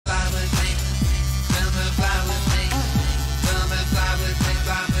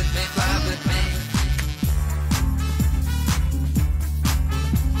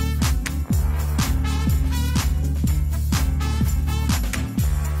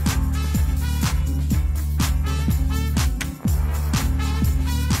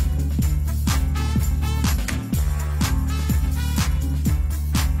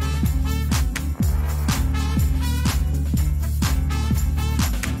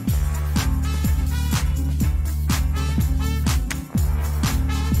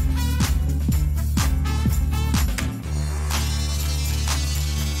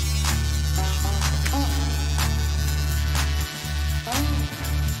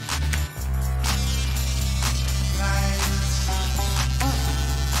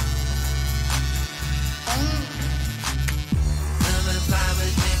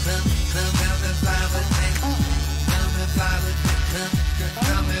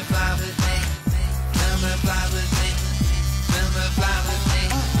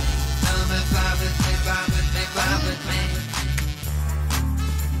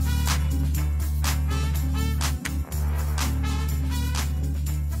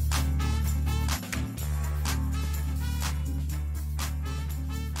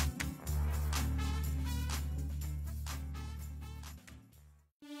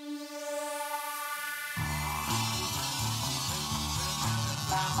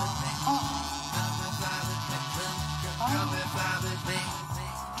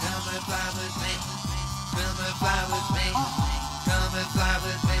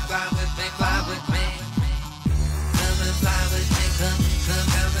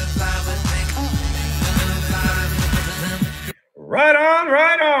Right on,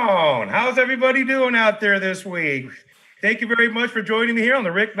 right on. How's everybody doing out there this week? Thank you very much for joining me here on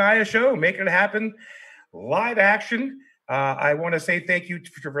the Rick Naya Show, Making It Happen live action. I want to say thank you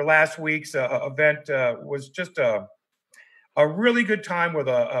for last week's event. Was just a really good time with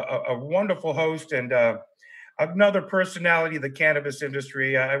a wonderful host and another personality of the cannabis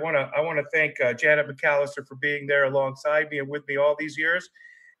industry. I want to thank Janet McAllister for being there alongside me and with me all these years,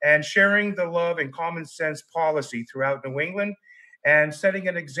 and sharing the love and common sense policy throughout New England, and setting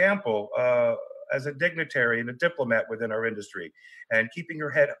an example as a dignitary and a diplomat within our industry, and keeping your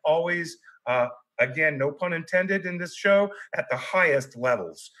head always, again, no pun intended in this show, at the highest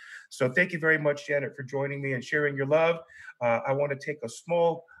levels. So thank you very much, Janet, for joining me and sharing your love. I want to take a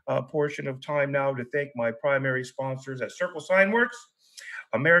small portion of time now to thank my primary sponsors at Circle Signworks,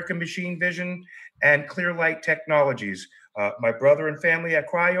 American Machine Vision, and Clearlight Technologies. My brother and family at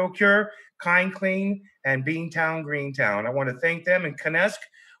CryoCure, Kind Clean, and Beantown Greentown. I want to thank them, and Kinesk,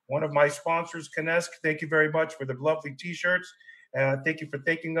 one of my sponsors, Kinesk. Thank you very much for the lovely T-shirts. Thank you for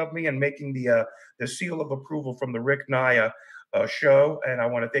thinking of me and making the seal of approval from the Rick Naya show. And I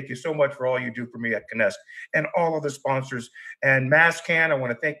want to thank you so much for all you do for me at Kinesk and all of the sponsors. And Masscan, I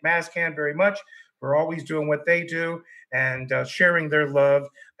want to thank Masscan very much for always doing what they do and sharing their love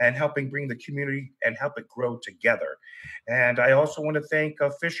and helping bring the community and help it grow together. And I also want to thank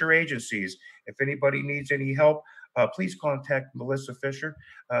Fisher Agencies. If anybody needs any help, please contact Melissa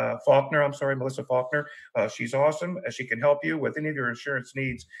Faulkner. She's awesome. She can help you with any of your insurance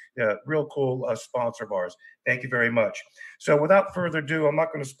needs. Real cool sponsor of ours. Thank you very much. So without further ado, I'm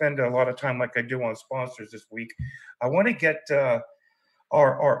not going to spend a lot of time like I do on sponsors this week. I want to get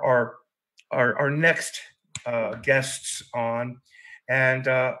our next guests on, and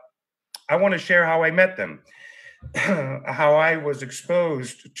I want to share how I met them, how I was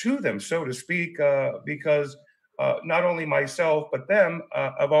exposed to them, so to speak, because not only myself but them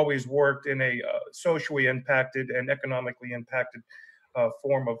have always worked in a socially impacted and economically impacted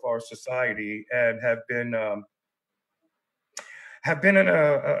form of our society, and have been in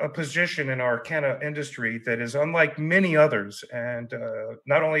a position in our canna industry that is unlike many others, and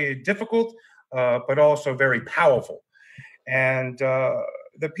not only difficult but also very powerful. And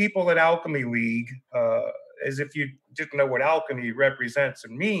the people at Alchemy League, as if you didn't know what alchemy represents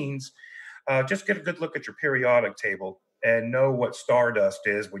and means, just get a good look at your periodic table and know what stardust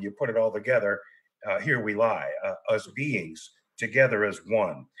is. When you put it all together, here we lie, us beings together as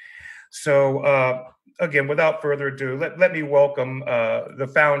one. So again, without further ado, let me welcome the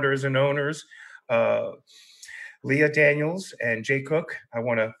founders and owners, Leah Daniels and Jay Cook. I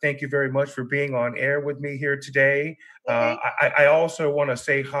want to thank you very much for being on air with me here today. I also want to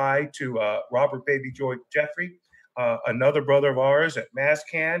say hi to Robert Baby Joy Jeffrey, another brother of ours at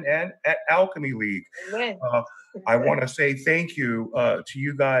Masscan and at Alchemy League. I want to say thank you to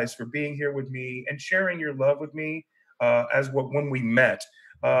you guys for being here with me and sharing your love with me when we met.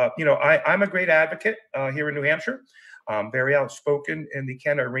 I'm a great advocate here in New Hampshire. I'm very outspoken in the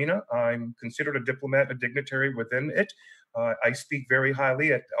Canna arena. I'm considered a diplomat, a dignitary within it. I speak very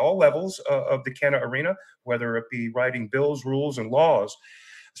highly at all levels of the Canna arena, whether it be writing bills, rules, and laws.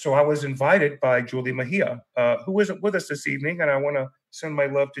 So I was invited by Julie Mejia, who isn't with us this evening, and I want to send my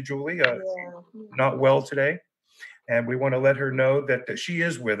love to Julie. She's not well today, and we want to let her know that she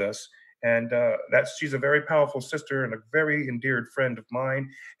is with us. And she's a very powerful sister and a very endeared friend of mine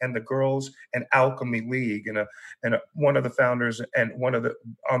and the girls and Alchemy League, and one of the founders and one of the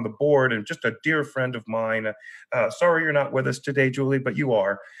on the board, and just a dear friend of mine. Sorry you're not with us today, Julie, but you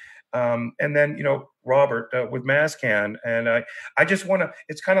are. And then Robert with Masscan, and I just want to.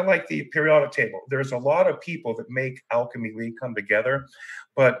 It's kind of like the periodic table. There's a lot of people that make Alchemy League come together,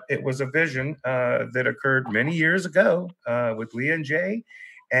 but it was a vision that occurred many years ago with Leah and Jay.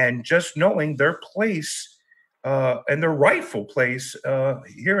 And just knowing their place and their rightful place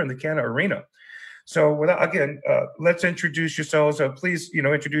here in the Canna arena. So let's introduce yourselves. Please,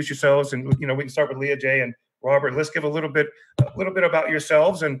 introduce yourselves, and we can start with Leah, Jay, and Robert. Let's give a little bit about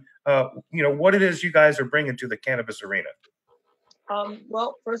yourselves and what it is you guys are bringing to the cannabis arena.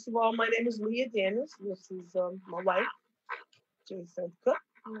 Well, first of all, my name is Leah Daniels. This is my wife, Jason Cook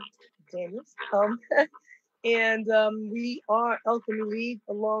Daniels. And we are Alchemy League,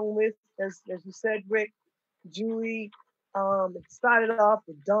 along with, as you said, Rick, Julie. It started off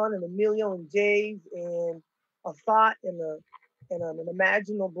with Don and Emilio and Dave, and a thought and and an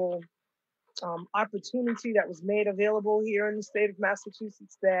unimaginable opportunity that was made available here in the state of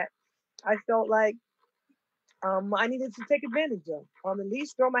Massachusetts that I felt like I needed to take advantage of. At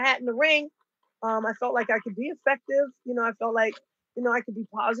least throw my hat in the ring. I felt like I could be effective. I felt like I could be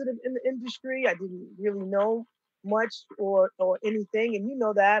positive in the industry. I didn't really know much or anything, and you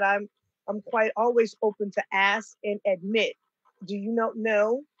know that I'm quite always open to ask and admit. Do you not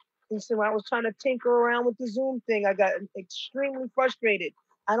know? And so when I was trying to tinker around with the Zoom thing, I got extremely frustrated.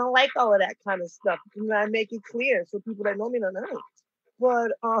 I don't like all of that kind of stuff. I make it clear so people that know me don't know.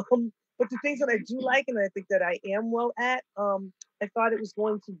 But but the things that I do like and I think that I am well at, I thought it was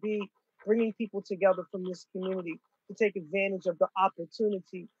going to be bringing people together from this community to take advantage of the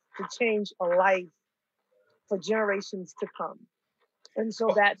opportunity to change a life for generations to come. And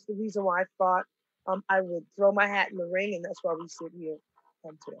so that's the reason why I thought I would throw my hat in the ring, and that's why we sit here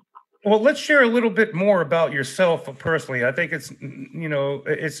today. Well, let's share a little bit more about yourself personally. I think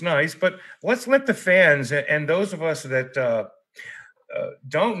it's nice, but let's let the fans and those of us that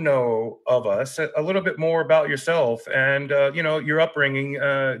don't know of us a little bit more about yourself and your upbringing,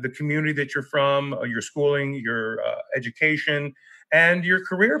 the community that you're from, your schooling, your education, and your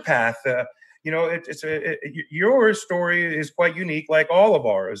career path. Your story is quite unique, like all of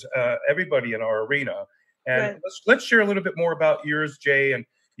ours. Everybody in our arena, and Right. let's share a little bit more about yours, Jay, and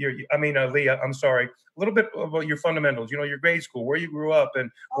Leah. I'm sorry, a little bit about your fundamentals. Your grade school, where you grew up, and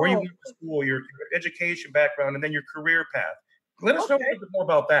where you Oh, went to school, your education background, and then your career path. Let us know a okay. little bit more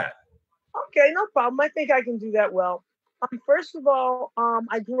about that. Okay, no problem. I think I can do that well. First of all,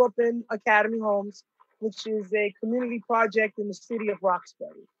 I grew up in Academy Homes, which is a community project in the city of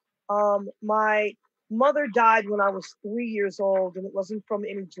Roxbury. My mother died when I was 3 years old, and it wasn't from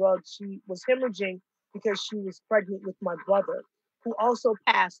any drugs. She was hemorrhaging because she was pregnant with my brother, who also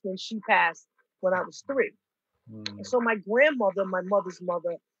passed when she passed when I was three. So my grandmother, my mother's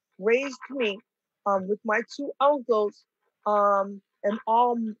mother, raised me with my two uncles, and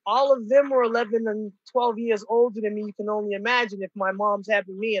all of them were 11 and 12 years older than me. You can only imagine if my mom's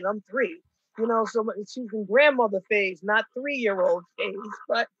having me and I'm three. So she's in grandmother phase, not 3-year-old phase.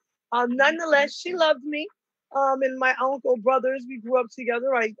 But nonetheless, she loved me. And my uncle brothers, we grew up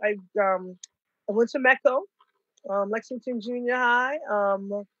together. I went to Mecco, Lexington Junior High.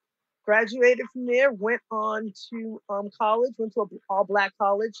 Graduated from there, went on to college, went to an all black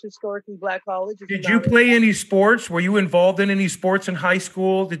college, historically black college, as a Did you matter of play fact. any sports? Were you involved in any sports in high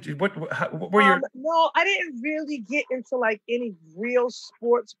school? Did you what were your No, I didn't really get into like any real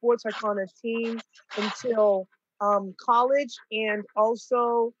sports like on a team until college and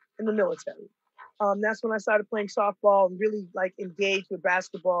also in the military. That's when I started playing softball and really like engaged with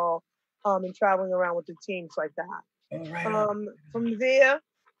basketball and traveling around with the teams like that. Oh, right on. From there,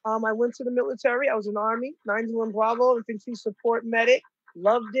 I went to the military. I was in Army, 91 Bravo, infantry support medic.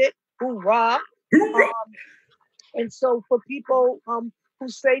 Loved it. Hoorah. Um, and so for people who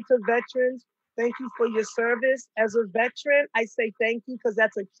say to veterans, thank you for your service. As a veteran, I say thank you because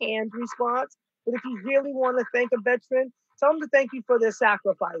that's a canned response. But if you really want to thank a veteran, tell them to thank you for their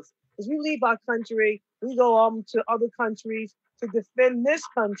sacrifice. As we leave our country, we go to other countries to defend this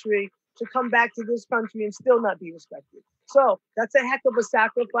country, to come back to this country and still not be respected. So that's a heck of a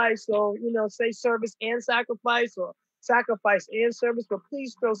sacrifice. So, say service and sacrifice or sacrifice and service, but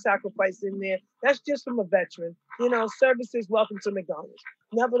please throw sacrifice in there. That's just from a veteran. Service is welcome to McDonald's.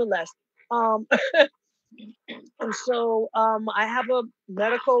 Nevertheless, um, and so I have a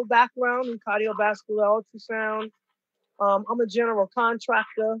medical background in cardiovascular ultrasound. I'm a general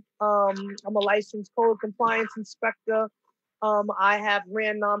contractor. I'm a licensed code compliance inspector. I have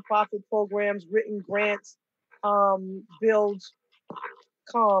ran nonprofit programs, written grants, build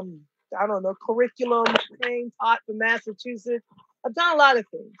I don't know, curriculum, trained, taught for Massachusetts. I've done a lot of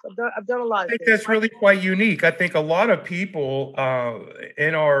things. I've done a lot I of think things. that's really quite unique. I think a lot of people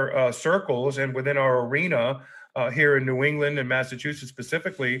in our circles and within our arena here in New England and Massachusetts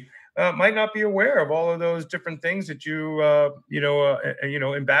specifically might not be aware of all of those different things that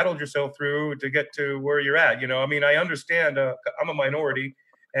embattled yourself through to get to where you're at. I understand. I'm a minority,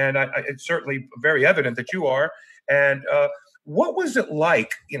 and it's certainly very evident that you are. And what was it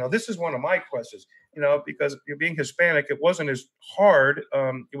like? This is one of my questions, because you're being Hispanic, it wasn't as hard.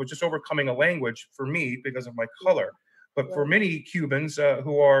 It was just overcoming a language for me because of my color. But for Right. many Cubans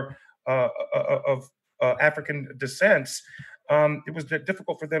who are of African descents, it was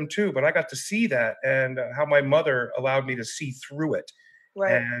difficult for them too. But I got to see that and how my mother allowed me to see through it.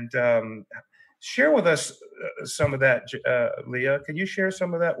 Right. And share with us some of that, Leah. Can you share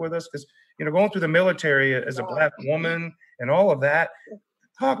some of that with us? Because, going through the military as a Wow. Black woman and all of that,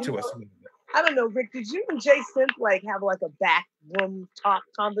 talk You to us know, a little bit. I don't know, Rick, did you and Jason like have like a back room talk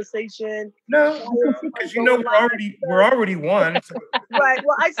conversation No, prior to because you know going live? we're already one. So, Right.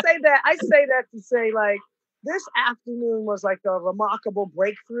 Well, I say that to say like this afternoon was like a remarkable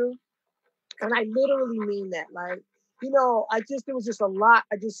breakthrough. And I literally mean that. Like, there was just a lot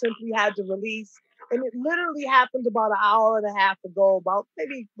I just simply had to release. And it literally happened about an hour and a half ago, about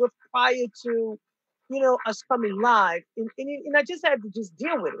maybe prior to, us coming live. And I just had to just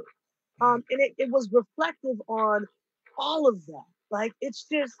deal with it. And it was reflective on all of that. Like, it's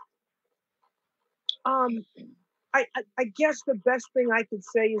just, um, I guess the best thing I could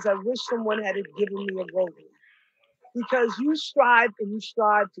say is I wish someone had given me a roadmap because you strive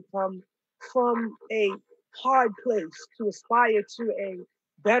to come from a hard place to aspire to a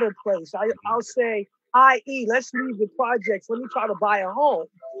better place. I'll say, i.e., let's leave the projects. Let me try to buy a home,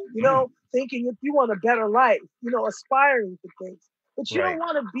 thinking if you want a better life, aspiring for things. But you don't right.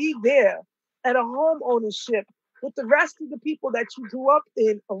 want to be there at a home ownership with the rest of the people that you grew up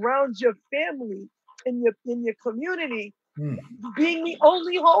in around your family in your community Mm. being the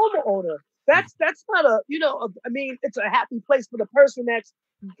only homeowner. That's not I mean, it's a happy place for the person that's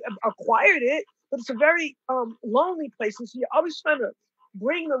acquired it, but it's a very lonely place. And so you're always trying to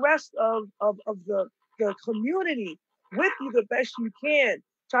bring the rest of the community with you the best you can.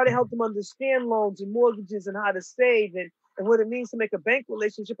 Try to help them understand loans and mortgages and how to save and what it means to make a bank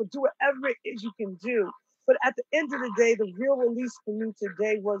relationship, or do whatever it is you can do. But at the end of the day, the real release for me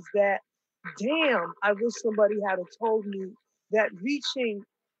today was that, damn, I wish somebody had told me that reaching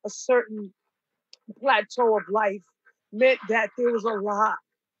a certain plateau of life meant that there was a lot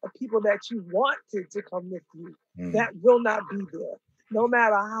of people that you wanted to come with you Mm. that will not be there. No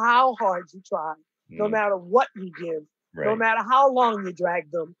matter how hard you try, no Mm. matter what you give, no Right. matter how long you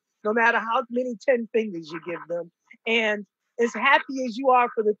drag them, no matter how many 10 fingers you give them. And as happy as you are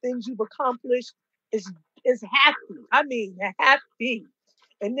for the things you've accomplished, is happy. I mean, happy.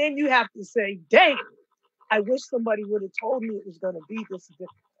 And then you have to say, damn, I wish somebody would have told me it was going to be this difficult.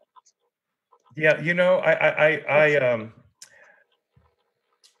 Yeah,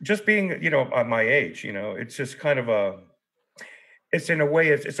 just being, at my age, it's just kind of it's in a way,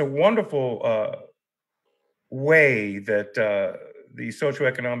 it's a wonderful way that the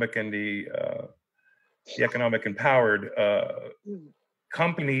socioeconomic and the economic empowered Mm.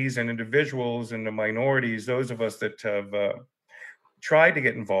 companies and individuals and the minorities, those of us that have tried to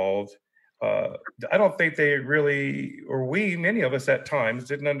get involved, uh, I don't think they really, or many of us at times,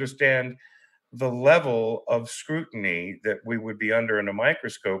 didn't understand the level of scrutiny that we would be under in a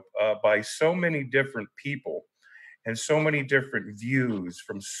microscope by so many different people and so many different views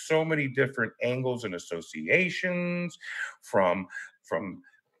from so many different angles and associations from from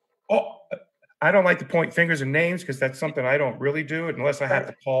oh, I don't like to point fingers and names because that's something I don't really do unless I have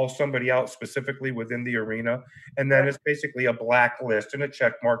Right, to call somebody out specifically within the arena. And then right, it's basically a blacklist and a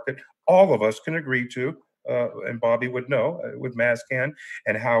check mark that all of us can agree to. And Bobby would know with Mascan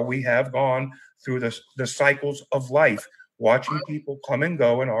and how we have gone through the cycles of life, watching people come and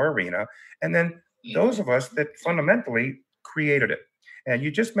go in our arena. And then those of us that fundamentally created it. And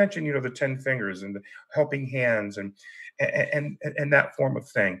you just mentioned, the 10 fingers and the helping hands and that form of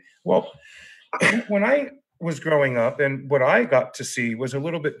thing. Well, when I was growing up and what I got to see was a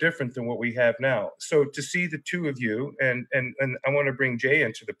little bit different than what we have now. So to see the two of you and I want to bring Jay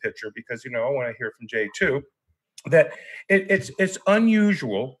into the picture because I want to hear from Jay too, that it's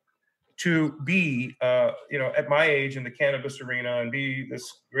unusual to be at my age in the cannabis arena and be this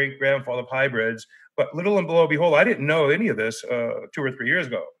great grandfather of hybrids. But little and below behold, I didn't know any of this 2 or 3 years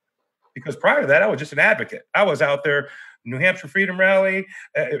ago because prior to that, I was just an advocate. I was out there, New Hampshire Freedom Rally,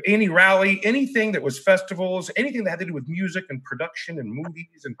 any rally, anything that was festivals, anything that had to do with music and production and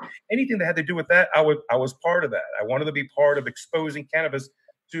movies, and anything that had to do with that. I was part of that. I wanted to be part of exposing cannabis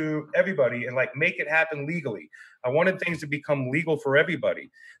to everybody and like make it happen legally. I wanted things to become legal for everybody.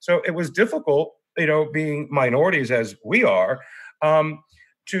 So it was difficult, being minorities as we are.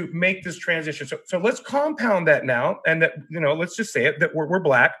 To make this transition. So let's compound that now, and that let's just say it that we're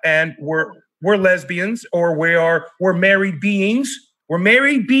black and we're lesbians, or we're married beings. We're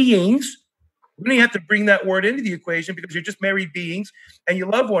married beings. We don't even have to bring that word into the equation because you're just married beings and you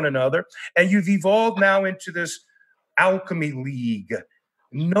love one another, and you've evolved now into this alchemy league.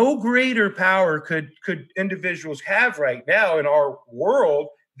 No greater power could individuals have right now in our world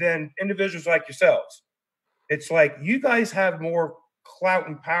than individuals like yourselves. It's like you guys have more clout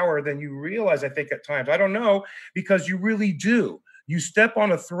and power than you realize, I think, at times. I don't know, because you really do. You step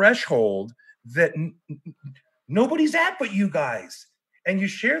on a threshold that nobody's at but you guys. And you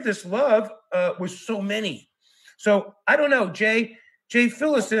share this love with so many. So I don't know, Jay. Jay,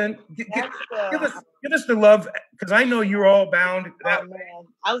 fill us in. That's Give us the love, because I know you're all bound. Oh man,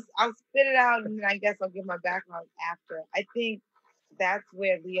 I'll spit it out, and then I guess I'll give my background after. I think that's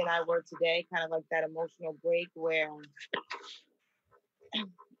where Leah and I were today, kind of like that emotional break where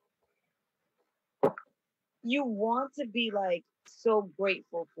you want to be like so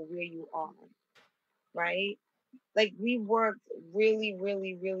grateful for where you are, right? Like we worked really,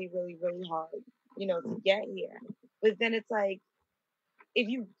 really, really, really, really hard, to get here. But then it's like if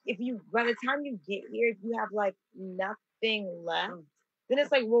you by the time you get here, if you have like nothing left, then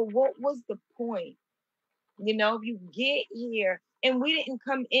it's like, well, what was the point? If you get here and we didn't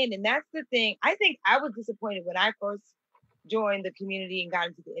come in, and that's the thing. I think I was disappointed when I first joined the community and got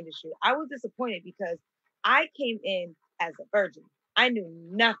into the industry. I was disappointed because I came in as a virgin. I knew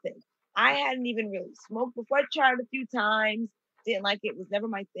nothing. I hadn't even really smoked before. I tried a few times, didn't like it, was never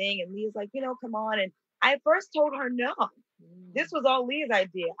my thing. And Leah's like, come on. And I first told her no. This was all Leah's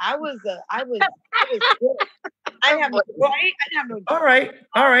idea. I was good. I have no right. I have no. All right.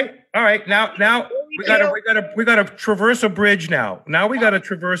 Now we gotta traverse a bridge. Now we gotta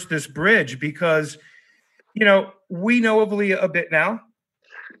traverse this bridge because, we know of Leah a bit now,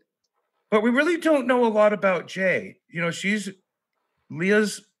 but we really don't know a lot about Jay. She's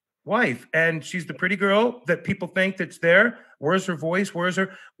Leah's wife, and she's the pretty girl that people think that's there. Where's her voice? Where's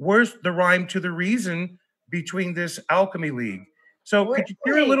the rhyme to the reason between this Alchemy League? So could you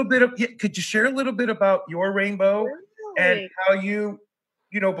share a little bit about your rainbow and how you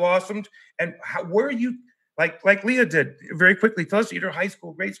blossomed, and where you like Leah did very quickly. Tell us your high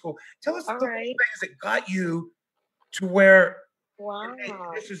school, grade school. Tell us the things that got you to where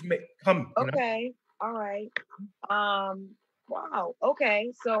this is come. Okay. All right. Wow.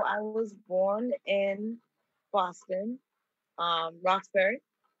 Okay. So I was born in Boston, Roxbury,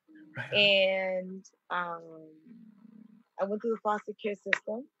 and I went through the foster care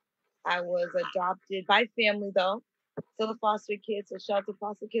system. I was adopted by family, though. Still a foster kid, so shelter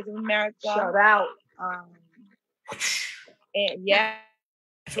foster kids in America. Shout out. And yeah,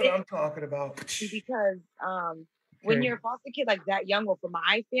 that's what I'm talking about. Because when you're a foster kid like that young, well, for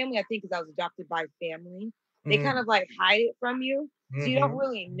my family, I think because I was adopted by family, they kind of like hide it from you, so you don't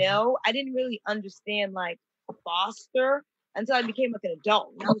really know. I didn't really understand like foster until I became like an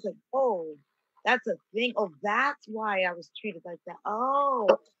adult, and I was like, oh. That's a thing. Oh, that's why I was treated like that. Oh,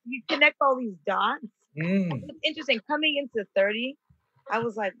 you connect all these dots. It's interesting. Coming into 30, I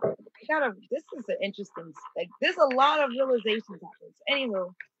was like, this is an interesting, there's a lot of realizations happening. So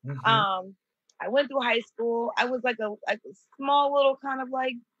anywho, I went through high school. I was like a small little kind of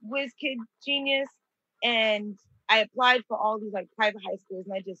like whiz kid genius. And I applied for all these like private high schools,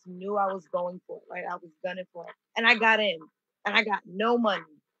 and I just knew I was going for it, right? I was gunning for it. And I got in, and I got no money.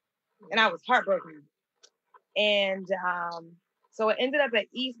 And I was heartbroken. And so I ended up at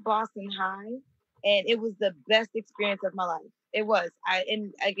East Boston High, and it was the best experience of my life. It was.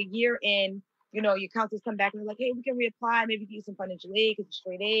 In like a year in, your counselors come back and they're like, hey, we can reapply, maybe give you some financial aid because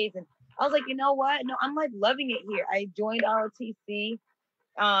you're straight A's. And I was like, you know what? No, I'm like loving it here. I joined ROTC.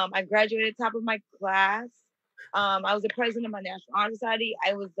 I graduated top of my class. I was the president of my National Honor Society.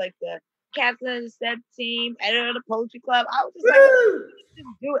 I was like the captain of the step team, editor of the poetry club. I was just like, just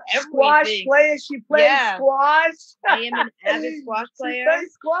do everything. Squash player. She played squash. I am an avid squash player. She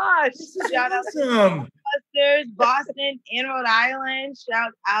plays squash. Shout out to Busters, Boston and Rhode Island.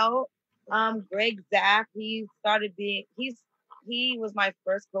 Shout out. Greg Zack. He was my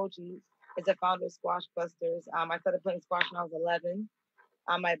first coach. He is a founder of Squash Busters. I started playing squash when I was 11.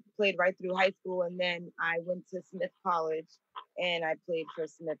 I played right through high school, and then I went to Smith College, and I played for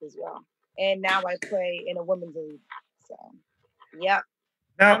Smith as well. And now I play in a women's league. So, yep.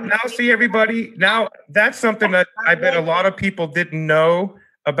 Now, see everybody. Now that's something that I bet a lot of people didn't know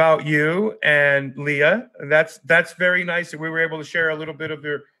about you and Leah. That's very nice that we were able to share a little bit of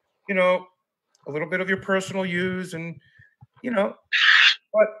your, a little bit of your personal use, and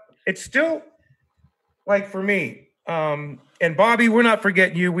but it's still like for me. And Bobby, we're not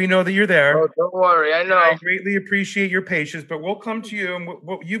forgetting you. We know that you're there. Oh, don't worry. I know. I greatly appreciate your patience, but we'll come to you, and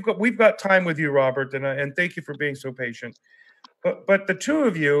we've got time with you, Robert, and thank you for being so patient. But the two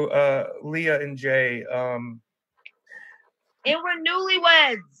of you, Leah and Jay, and we're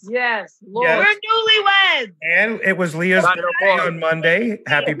newlyweds. Yes, Lord. We're newlyweds. And it was Leah's birthday on Monday.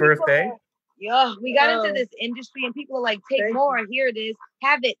 Happy birthday. Yeah, we got into this industry, and people are like, take more. Here it is.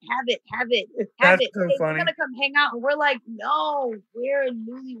 Have it. That's so funny. We're going to come hang out. And we're like, no, we're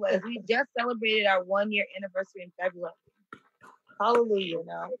newlyweds. We just celebrated our 1-year anniversary in February. Hallelujah.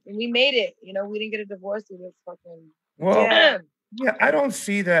 And we made it. We didn't get a divorce through this fucking. Well, yeah, I don't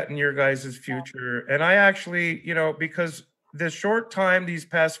see that in your guys' future. And I actually, because the short time these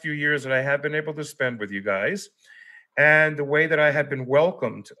past few years that I have been able to spend with you guys, and the way that I have been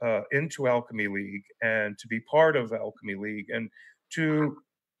welcomed into Alchemy League and to be part of Alchemy League and to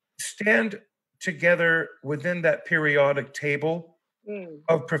stand together within that periodic table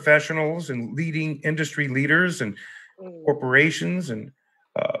of professionals and leading industry leaders and corporations and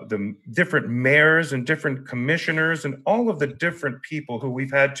the different mayors and different commissioners and all of the different people who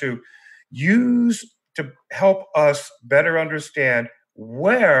we've had to use to help us better understand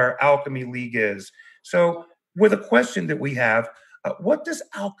where Alchemy League is. So, with a question that we have, what does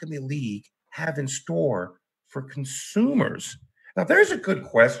Alchemy League have in store for consumers? Now, there's a good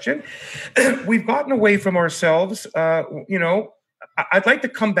question. We've gotten away from ourselves. I'd like to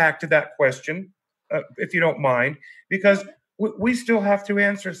come back to that question, if you don't mind, because we still have to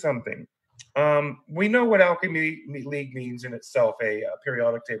answer something. We know what Alchemy League means in itself, a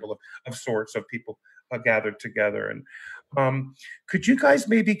periodic table of sorts of people gathered together. And could you guys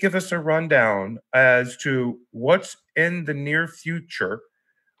maybe give us a rundown as to what's in the near future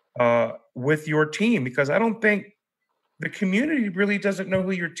with your team? Because I don't think the community really doesn't know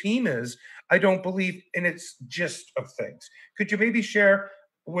who your team is. I don't believe in its gist of things. Could you maybe share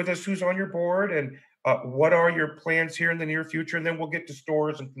with us who's on your board and what are your plans here in the near future? And then we'll get to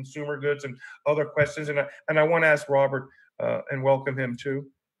stores and consumer goods and other questions. And I want to ask Robert and welcome him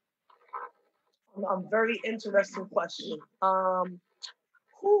too. Very interesting question.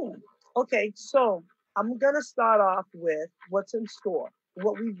 Okay, so I'm gonna start off with what's in store,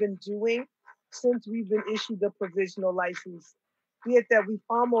 what we've been doing since we've been issued the provisional license. Be it that we've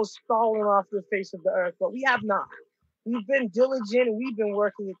almost fallen off the face of the earth, but we have not. We've been diligent and we've been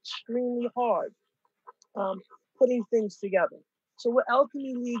working extremely hard, putting things together. So what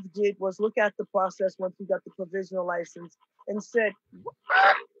Alchemy League did was look at the process once we got the provisional license and said,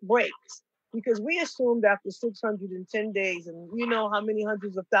 breaks. Because we assumed after 610 days, and you know how many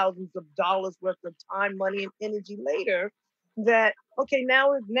hundreds of thousands of dollars worth of time, money, and energy later, that, okay,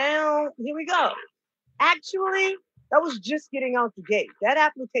 now here we go. Actually, that was just getting out the gate. That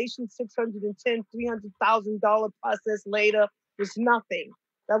application, $300,000 process later was nothing.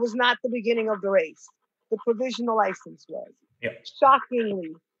 That was not the beginning of the race. The provisional license was. Yep.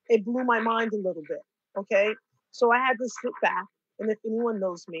 Shockingly, it blew my mind a little bit. Okay. So I had to sit back, and if anyone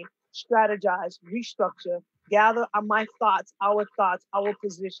knows me, strategize, restructure, gather my thoughts, our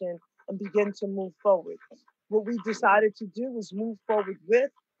position, and begin to move forward. What we decided to do was move forward with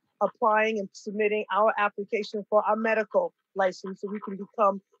applying and submitting our application for our medical license so we can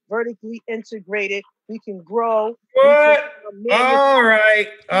become vertically integrated. We can grow. What? All right.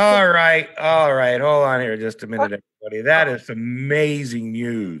 Hold on here just a minute, everybody. That is amazing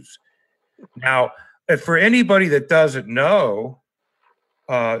news. Now, for anybody that doesn't know,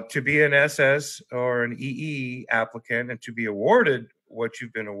 to be an SS or an EE applicant and to be awarded what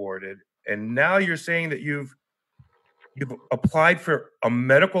you've been awarded, and now you're saying that you've applied for a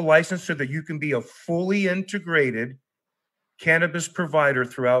medical license so that you can be a fully integrated cannabis provider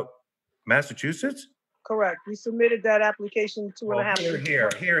throughout Massachusetts? Correct. We submitted that application 2.5 years ago.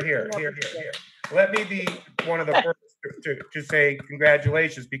 Here. Let me be one of the first to say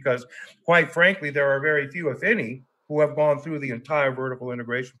congratulations, because quite frankly, there are very few, if any, who have gone through the entire vertical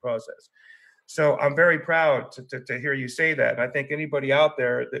integration process. So I'm very proud to hear you say that. And I think anybody out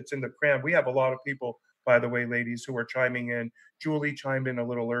there that's in the cram, we have a lot of people, by the way, ladies, who are chiming in. Julie chimed in a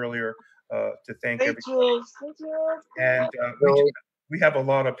little earlier to thank everybody. And we have a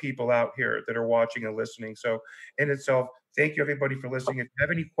lot of people out here that are watching and listening. So in itself, thank you everybody for listening. If you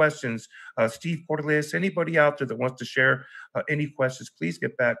have any questions, Steve Cortelius, anybody out there that wants to share any questions, please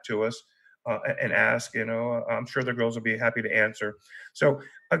get back to us and ask. I'm sure the girls will be happy to answer. So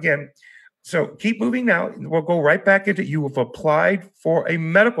again, keep moving now. We'll go right back into you have applied for a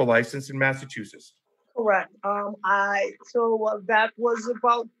medical license in Massachusetts. Correct. That was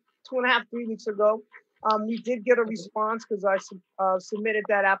about 2.5, 3 weeks ago. We did get a response because I submitted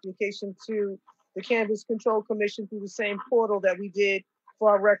that application to the Cannabis Control Commission through the same portal that we did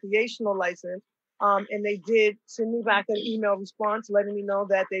for our recreational license. And they did send me back an email response letting me know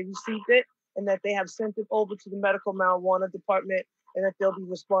that they received it and that they have sent it over to the medical marijuana department and that they'll be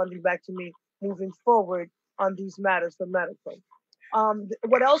responding back to me moving forward on these matters for medical.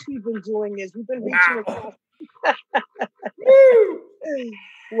 What else we've been doing is we've been reaching across.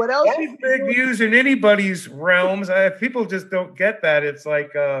 What else? That's big news in anybody's realms. People just don't get that. It's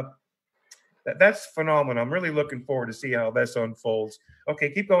like that's phenomenal. I'm really looking forward to see how this unfolds.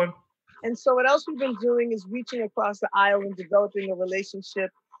 Okay, keep going. And so what else we've been doing is reaching across the aisle and developing a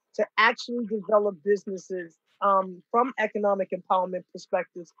relationship to actually develop businesses from economic empowerment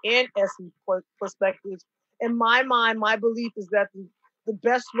perspectives and SE perspectives in my mind, my belief is that the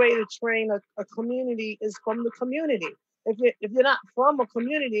best way to train a community is from the community. If you're not from a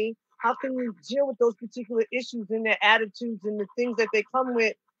community, how can you deal with those particular issues and their attitudes and the things that they come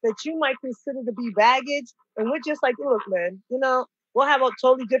with that you might consider to be baggage? And we're just like, look, man, we'll have a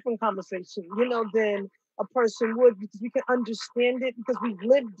totally different conversation, than a person would, because we can understand it because we've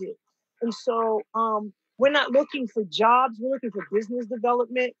lived it. And so we're not looking for jobs, we're looking for business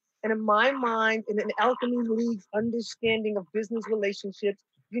development. And in my mind, in an Alchemy League's understanding of business relationships,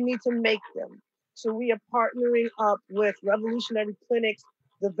 you need to make them. So we are partnering up with Revolutionary Clinics,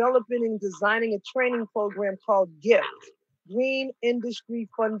 developing and designing a training program called GIFT, Green Industry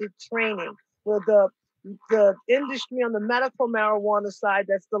Funded Training, where the industry on the medical marijuana side,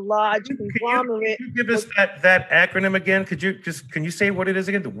 that's the large conglomerate. Can you give us that acronym again? Can you say what it is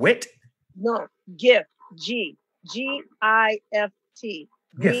again? The WIT? No, GIFT, GIFT,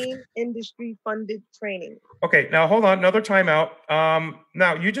 Green Industry Funded Training. Okay, now hold on, another timeout.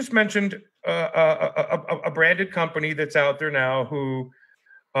 Now you just mentioned a branded company that's out there now who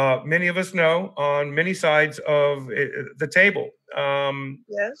many of us know on many sides of the table.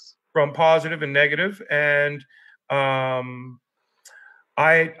 Yes. From positive and negative, and I'm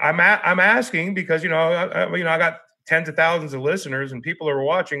asking because I got tens of thousands of listeners and people are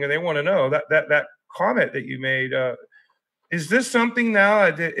watching and they want to know that comment that you made. Is this something now?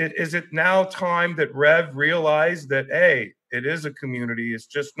 Is it now time that Rev realized that, hey, it is a community? It's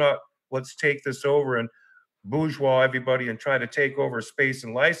just not, let's take this over and bourgeois everybody and try to take over space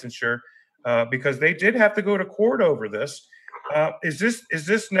and licensure, because they did have to go to court over this. Is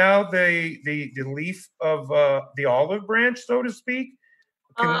this now the leaf of the olive branch, so to speak?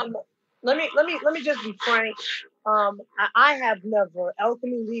 Let me just be frank. I have never,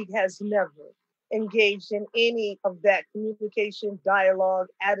 Alchemy League has never engaged in any of that communication, dialogue,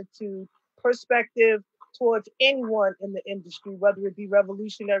 attitude, perspective towards anyone in the industry, whether it be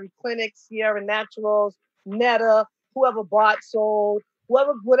Revolutionary Clinics, Sierra Naturals, Netta, whoever bought, sold,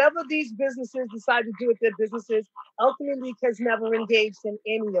 whatever these businesses decide to do with their businesses, Alchemy League has never engaged in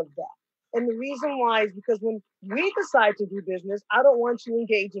any of that. And the reason why is because when we decide to do business, I don't want you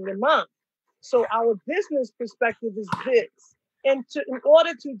engaging in mine. So our business perspective is this. And in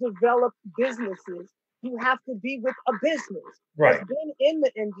order to develop businesses, you have to be with a business that's been in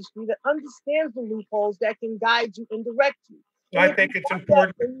the industry, that understands the loopholes, that can guide you and direct you. I think it's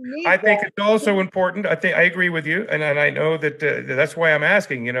important. I think it's also important. I agree with you, and I know that that's why I'm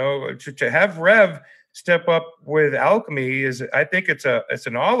asking. To have Rev step up with Alchemy I think it's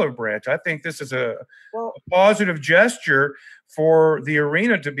an olive branch. I think this is a positive gesture for the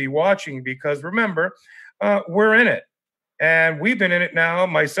arena to be watching, because remember, we're in it. And we've been in it now,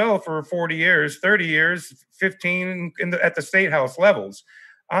 myself, for 40 years, 30 years, 15 at the state house levels.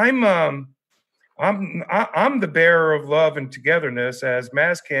 I'm the bearer of love and togetherness as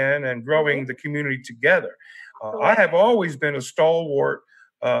Mascan and growing the community together. I have always been a stalwart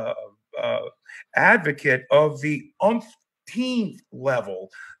advocate of the umpteenth level,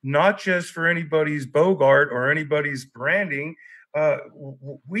 not just for anybody's Bogart or anybody's branding.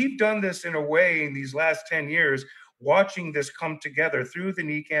 We've done this in a way in these last 10 years, watching this come together through the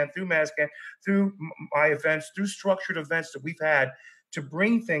NECAN, through Mascan, through my events, through structured events that we've had to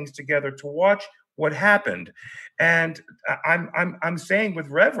bring things together, to watch what happened. And I'm saying with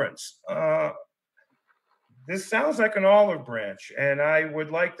reverence, this sounds like an olive branch. And I would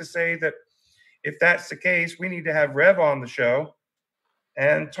like to say that if that's the case, we need to have Rev on the show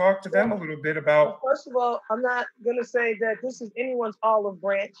and talk to them a little bit about. Well, first of all, I'm not going to say that this is anyone's olive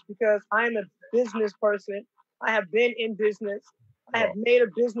branch, because I'm a business person. I have been in business. I have made a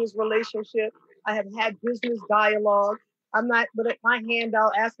business relationship. I have had business dialogue. I'm not going to put my hand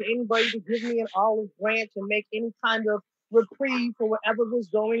out asking anybody to give me an olive branch and make any kind of reprieve for whatever was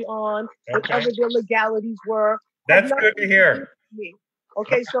going on, whatever their legalities were. That's good to hear.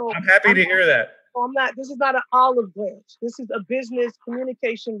 Okay, so I'm happy to hear that. This is not an olive branch. This is a business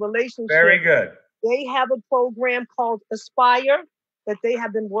communication relationship. Very good. They have a program called Aspire that they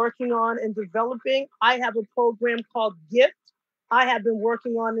have been working on and developing. I have a program called GIFT. I have been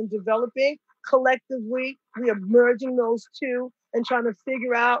working on and developing. Collectively, we are merging those two and trying to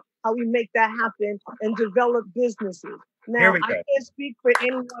figure out how we make that happen and develop businesses. Now, I can't speak for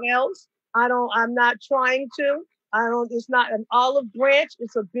anyone else. I'm not trying to. It's not an olive branch.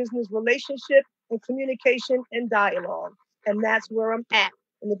 It's a business relationship and communication and dialogue. And that's where I'm at.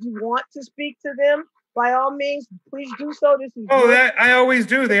 And if you want to speak to them, by all means, please do so. This is that I always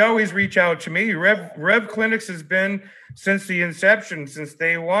do. They always reach out to me. Rev Clinics has been since the inception, since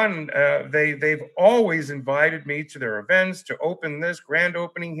day one. They've always invited me to their events to open this grand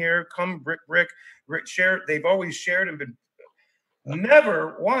opening here. Come, Rick, share. They've always shared and been.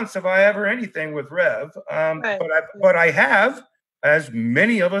 Never once have I ever anything with Rev, but I have, as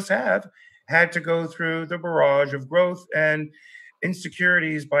many of us have, had to go through the barrage of growth and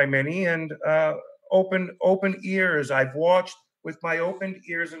insecurities by many, and open ears. I've watched with my open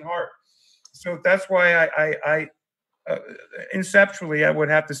ears and heart. So that's why I conceptually, I would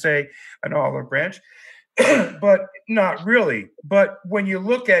have to say an olive branch, but not really. But when you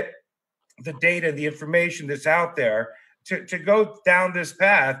look at the data, the information that's out there, to go down this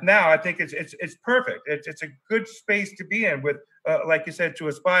path now, I think it's perfect. It's a good space to be in with, like you said, to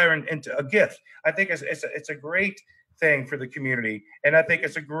aspire into a gift. I think it's a great thing for the community, and I think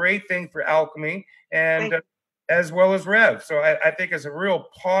it's a great thing for Alchemy, and as well as Rev. So I think it's a real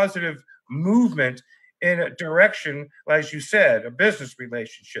positive movement in a direction, as you said, of business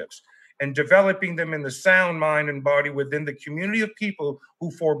relationships and developing them in the sound mind and body within the community of people who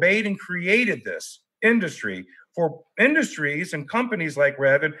forbade and created this industry for industries and companies like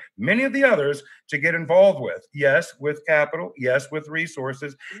Rev and many of the others to get involved with. Yes, with capital, yes, with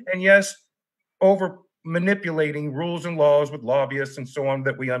resources, and yes, over manipulating rules and laws with lobbyists and so on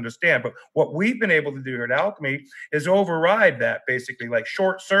that we understand. But what we've been able to do here at Alchemy is override that, basically, like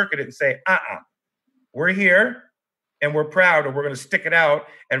short circuit it and say, we're here and we're proud and we're going to stick it out.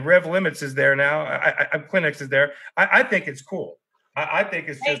 And Rev Limits is there now. Clinics is there. I think it's cool. I think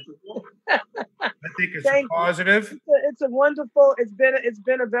it's just. I think it's positive. It's a wonderful. It's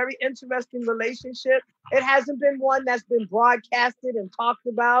been a very interesting relationship. It hasn't been one that's been broadcasted and talked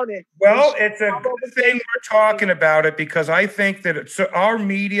about. It's a good thing we're talking about it, because I think that our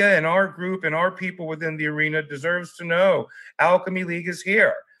media and our group and our people within the arena deserves to know Alchemy League is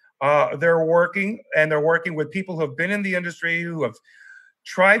here. They're working with people who have been in the industry, who have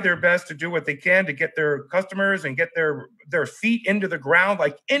tried their best to do what they can to get their customers and get their feet into the ground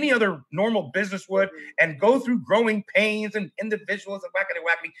like any other normal business would, and go through growing pains and individuals and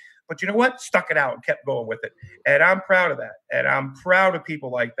wackety. But you know what? Stuck it out and kept going with it. And I'm proud of that. And I'm proud of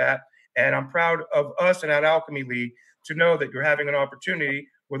people like that. And I'm proud of us and at Alchemy League to know that you're having an opportunity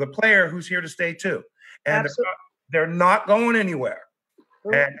with a player who's here to stay too. And they're not going anywhere.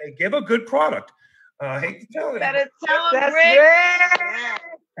 And they give a good product. I hate to tell you. Better tell them, Rick.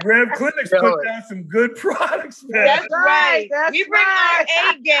 Rev Clinics put down some good products. Man. That's right. We bring our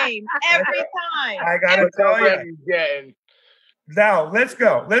A game every time. I gotta tell you. Now let's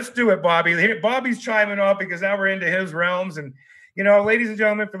go. Let's do it, Bobby. Here, Bobby's chiming off because now we're into his realms. And ladies and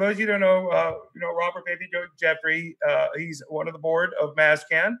gentlemen, for those of you who don't know, Robert Baby Joe Jeffrey, he's one of the board of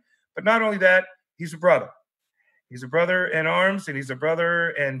MassCan. But not only that, he's a brother. He's a brother in arms, and he's a brother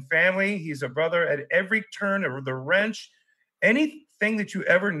in family. He's a brother at every turn of the wrench. Anything that you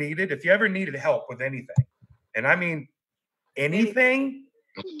ever needed, if you ever needed help with anything, and I mean anything,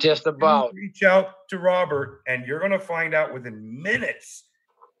 just about, reach out to Robert, and you're going to find out within minutes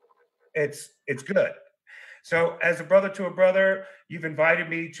it's good. So as a brother to a brother, you've invited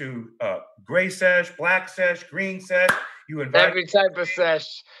me to gray sesh, black sesh, green sesh. Every type of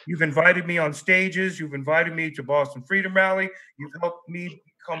sesh. You've invited me on stages. You've invited me to Boston Freedom Rally. You've helped me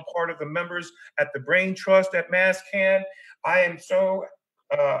become part of the members at the Brain Trust at MassCan. I am so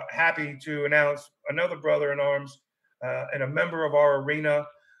happy to announce another brother in arms and a member of our arena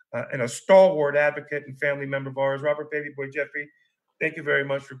and a stalwart advocate and family member of ours, Robert Baby Boy Jeffrey. Thank you very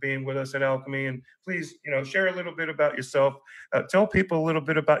much for being with us at Alchemy. And please, share a little bit about yourself. Tell people a little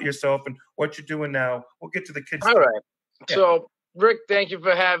bit about yourself and what you're doing now. We'll get to the kids. All right. Yeah. So, Rick, thank you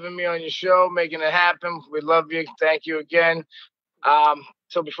for having me on your show, making it happen. We love you. Thank you again.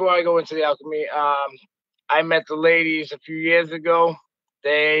 So before I go into the Alchemy, I met the ladies a few years ago.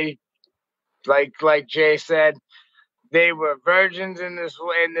 They, like Jay said, they were virgins in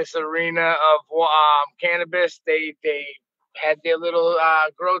this arena of cannabis. They had their little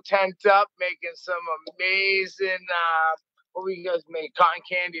grow tent up, making some amazing what we guys made cotton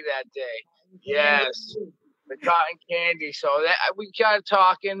candy that day. Yes. The cotton candy. So we got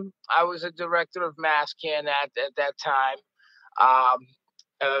talking. I was a director of MassCan at that time,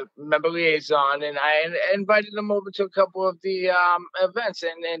 member liaison, and I invited them over to a couple of the events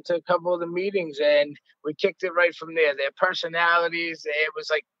and to a couple of the meetings, and we kicked it right from there. Their personalities, it was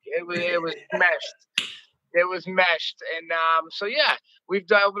meshed. It was meshed. And so, yeah, we've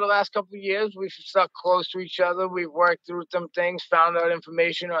done over the last couple of years, we've stuck close to each other. We've worked through some things, found out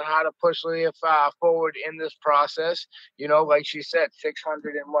information on how to push Leah forward in this process. You know, like she said,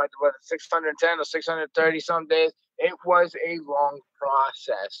 600 and what 610 or 630 some days. It was a long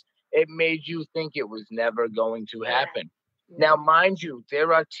process. It made you think it was never going to happen. Yeah. Now, mind you,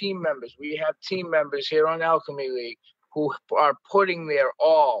 there are team members. We have team members here on Alchemy League who are putting their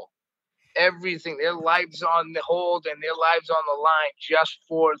all, everything, their lives on the hold and their lives on the line just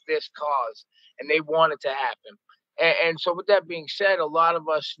for this cause. And they want it to happen. And so with that being said, a lot of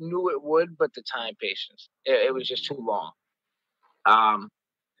us knew it would, but the time patience, it was just too long.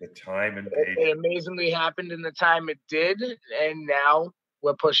 The time and patience. It amazingly happened in the time it did. And now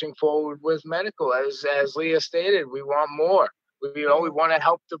we're pushing forward with medical. As Leah stated, we want more. We want to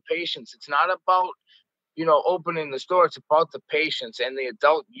help the patients. It's not about, opening the store. It's about the patients and the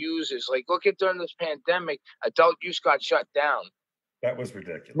adult users. Like, look at during this pandemic, adult use got shut down. That was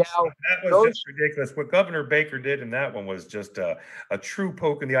ridiculous. Now, that was just ridiculous. What Governor Baker did in that one was just a true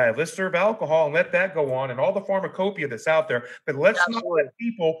poke in the eye. Let's serve alcohol and let that go on and all the pharmacopoeia that's out there. But let's not let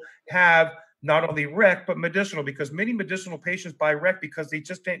people have not only rec, but medicinal, because many medicinal patients buy rec because they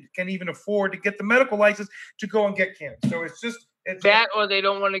just can't even afford to get the medical license to go and get cannabis. So it's that, or they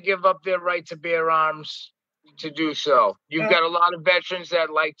don't want to give up their right to bear arms to do so. You've got a lot of veterans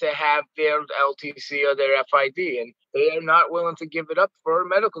that like to have their LTC or their FID, and they are not willing to give it up for a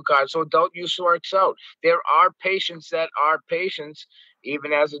medical card. So adult use works out. There are patients that are patients,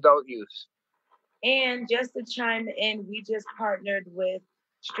 even as adult use. And just to chime in, we just partnered with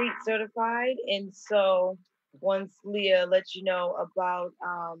Street Certified. And so once Leah lets you know about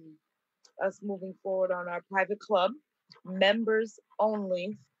us moving forward on our private club, members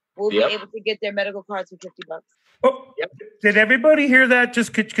only will be able to get their medical cards for $50. Oh, did everybody hear that?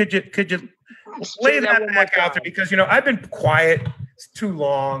 Just could you lay that back out there? Because I've been quiet too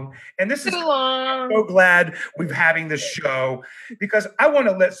long, and this is so glad we're having this show, because I want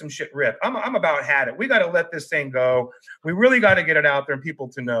to let some shit rip. I'm about had it. We got to let this thing go. We really got to get it out there and people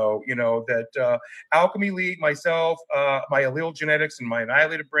to know, that Alchemy League, myself, my Allele Genetics, and my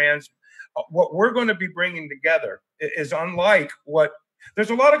Annihilated brands, what we're going to be bringing together is unlike what.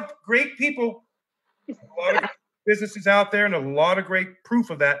 There's a lot of great people, a lot of businesses out there, and a lot of great proof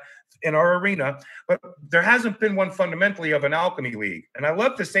of that in our arena, but there hasn't been one fundamentally of an Alchemy League. And I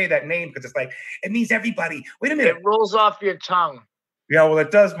love to say that name because it's like, it means everybody. Wait a minute. It rolls off your tongue. Yeah, well, it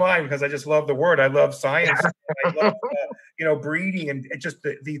does mine, because I just love the word. I love science. I love, breeding, and just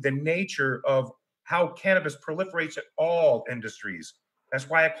the nature of how cannabis proliferates at all industries. That's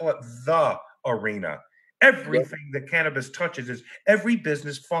why I call it the arena. Everything that cannabis touches is every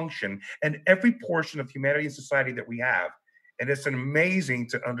business function and every portion of humanity and society that we have. And it's amazing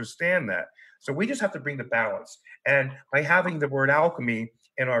to understand that. So we just have to bring the balance. And by having the word alchemy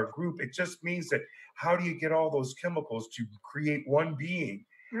in our group, it just means that how do you get all those chemicals to create one being?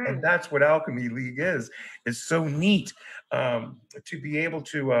 And that's what Alchemy League is. It's so neat to be able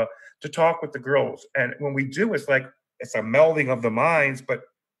to talk with the girls. And when we do, it's like it's a melding of the minds, but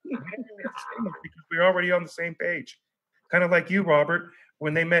because we're already on the same page. Kind of like you, Robert,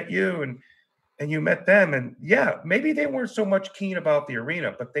 when they met you and you met them, and maybe they weren't so much keen about the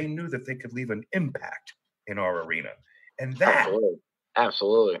arena, but they knew that they could leave an impact in our arena. And that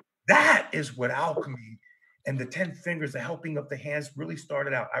absolutely that is what Alchemy and the 10 fingers, the helping of the hands, really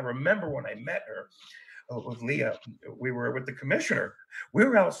started out. I remember when I met her with Leah, we were with the commissioner. We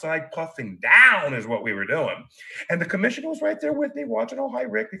were outside puffing down is what we were doing. And the commissioner was right there with me watching. Oh, hi,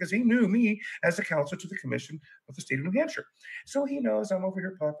 Rick, because he knew me as a counselor to the commission of the state of New Hampshire. So he knows I'm over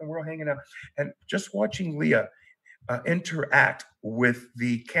here puffing, we're all hanging out. And just watching Leah interact with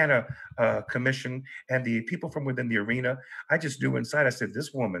the Canna Commission and the people from within the arena, I just knew inside, I said,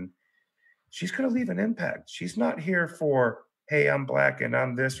 this woman, she's going to leave an impact. She's not here for, hey, I'm black and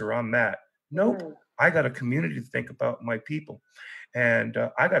I'm this or I'm that. Nope. I got a community to think about, my people. And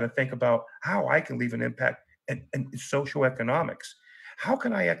I got to think about how I can leave an impact in socioeconomics. How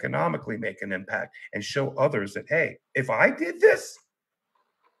can I economically make an impact and show others that, hey, if I did this,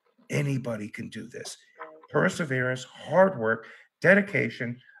 anybody can do this. Perseverance, hard work,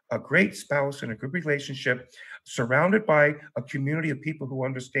 dedication, a great spouse and a good relationship, surrounded by a community of people who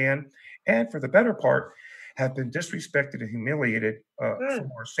understand, and for the better part, have been disrespected and humiliated from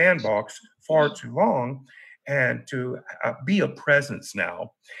our sandbox far too long, and to be a presence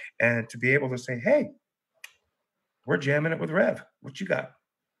now, and to be able to say, hey, we're jamming it with Rev. What you got?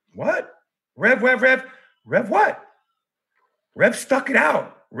 What? Rev what? Rev stuck it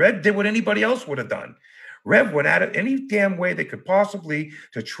out. Rev did what anybody else would have done. Rev went at it any damn way they could possibly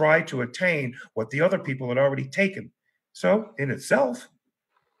to try to attain what the other people had already taken. So in itself,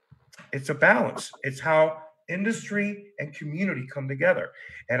 it's a balance. It's how industry and community come together,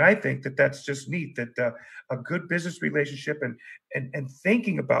 and I think that that's just neat. That a good business relationship and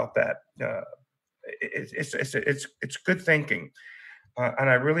thinking about that, it's good thinking, and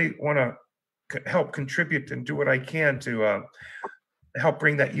I really want to help contribute and do what I can to help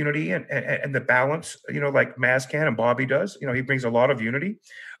bring that unity and the balance. Like Maz can and Bobby does. He brings a lot of unity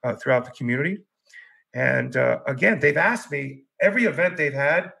throughout the community. And again, they've asked me every event they've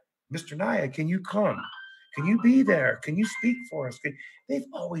had, Mr. Naya, can you come? Can you be there? Can you speak for us? They've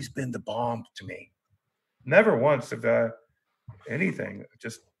always been the bomb to me. Never once have anything,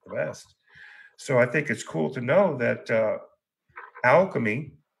 just the best. So I think it's cool to know that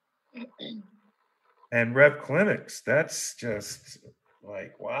Alchemy and Rev Clinics, that's just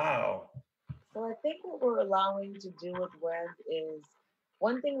like, wow. So I think what we're allowing to do with Rev is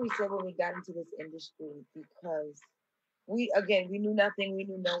one thing we said when we got into this industry, because we knew nothing, we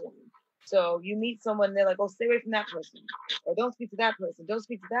knew no one. So you meet someone, they're like, oh, stay away from that person, or don't speak to that person, don't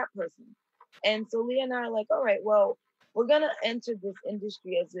speak to that person. And so Leah and I are like, all right, well, we're gonna enter this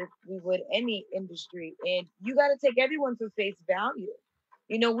industry as if we would any industry, and you got to take everyone for face value.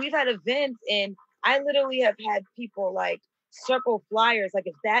 We've had events, and I literally have had people like circle flyers, like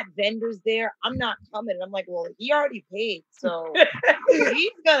if that vendor's there, I'm not coming. And I'm like, well, he already paid, so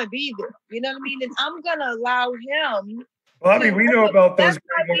he's gonna be there. You know what I mean? And I'm gonna allow him. Well, I mean, we know about those.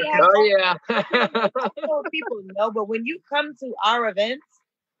 Oh yeah. People know, but when you come to our events,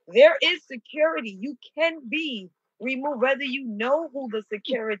 there is security. You can be removed, whether you know who the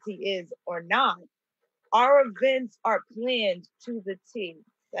security is or not. Our events are planned to the T.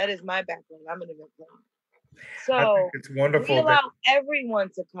 That is my background. I'm an event planner. So it's wonderful. We allow everyone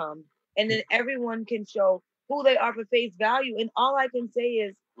to come, and then everyone can show who they are for face value. And all I can say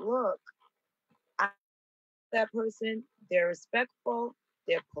is, look, that person, they're respectful,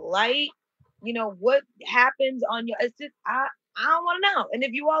 they're polite. What happens on your, it's just, I don't want to know. And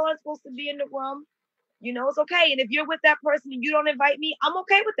if you all are supposed to be in the room, it's okay. And if you're with that person and you don't invite me, I'm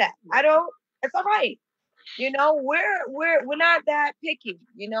okay with that. It's all right. We're not that picky.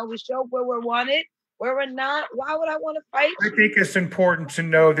 We show where we're wanted, where we're not. Why would I want to fight you? I think it's important to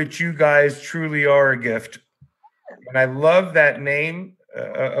know that you guys truly are a gift. And I love that name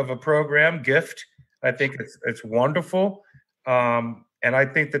of a program, Gift. I think it's wonderful. And I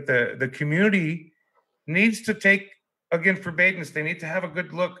think that the community needs to take, again, for Badens, they need to have a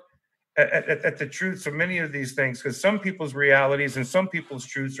good look at the truths of many of these things, because some people's realities and some people's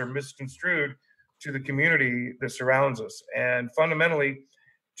truths are misconstrued to the community that surrounds us. And fundamentally,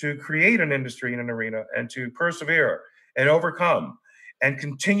 to create an industry in an arena and to persevere and overcome and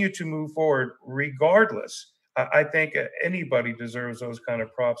continue to move forward regardless. I think anybody deserves those kind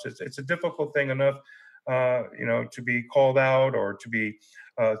of props. It's a difficult thing enough, to be called out or to be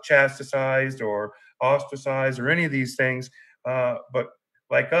chastised or ostracized or any of these things. But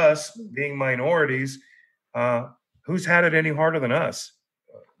like us, being minorities, who's had it any harder than us?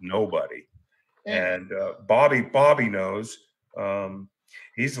 Nobody. And Bobby knows.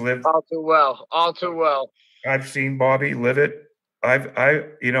 He's lived all too well. All too well. I've seen Bobby live it. I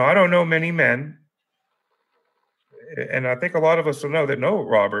don't know many men, and I think a lot of us will know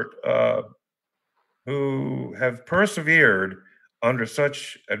Robert, who have persevered under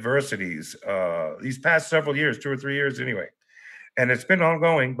such adversities these past several years, 2 or 3 years anyway. And it's been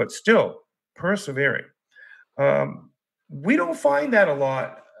ongoing, but still persevering. We don't find that a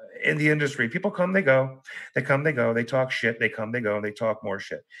lot in the industry. People come, they go. They come, they go. They talk shit. They come, they go. And they talk more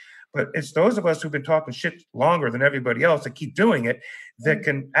shit. But it's those of us who've been talking shit longer than everybody else that keep doing it that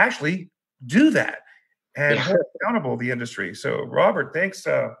can actually do that and hold accountable the industry. So, Robert, thanks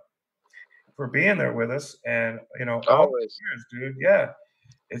for being there with us. And, all the years, dude. Yeah.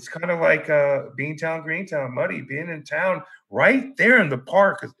 It's kind of like Beantown, Greentown, Muddy, being in town right there in the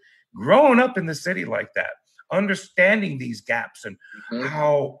park, growing up in the city like that, understanding these gaps and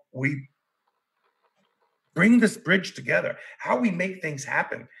how we bring this bridge together, how we make things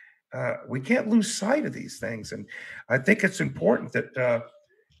happen. We can't lose sight of these things. And I think it's important that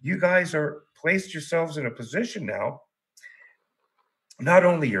you guys are placed yourselves in a position now, not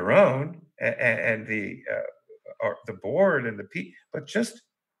only your own and the board and the people, but just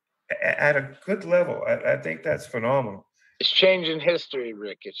at a good level. I think that's phenomenal. It's changing history,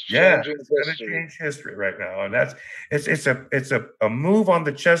 Rick. It's changing history. It's going to change history right now, and it's a move on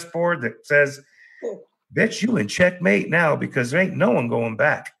the chessboard that says, "Bitch, you in checkmate now," because there ain't no one going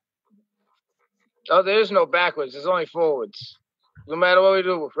back. Oh, there is no backwards. There's only forwards. No matter what we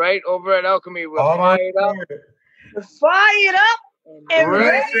do, right? Over at Alchemy, we're fired up. We're fired up and I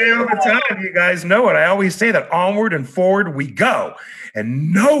ready. say all the time, you guys know it. I always say that onward and forward we go.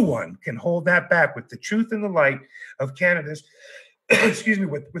 And no one can hold that back with the truth and the light of cannabis. Excuse me,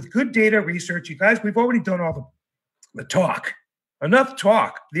 with good data research. You guys, we've already done all the talk. Enough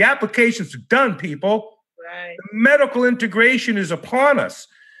talk. The applications are done, people. Right. The medical integration is upon us.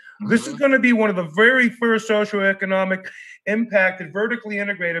 This is going to be one of the very first socioeconomic impacted, vertically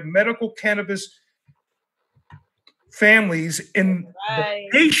integrated medical cannabis families in the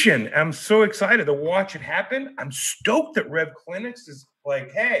nation. I'm so excited to watch it happen. I'm stoked that Rev Clinics is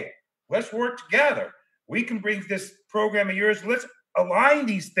like, hey, let's work together. We can bring this program of yours. Let's align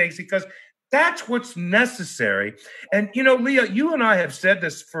these things because that's what's necessary. And, you know, Leah, you and I have said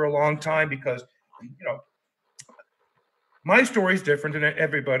this for a long time because, you know, my story is different than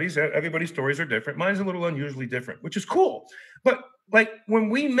everybody's. Everybody's stories are different. Mine's a little unusually different, which is cool. But like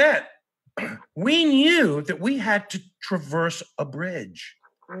when we met, we knew that we had to traverse a bridge.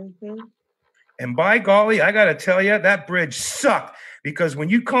 Mm-hmm. And by golly, I got to tell you, that bridge sucked because when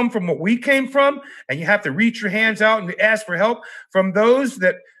you come from what we came from and you have to reach your hands out and ask for help from those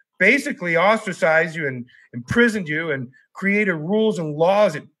that basically ostracized you and imprisoned you and created rules and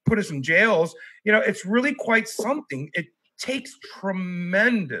laws that put us in jails, you know, it's really quite something. It takes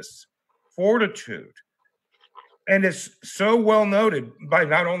tremendous fortitude. And it's so well noted by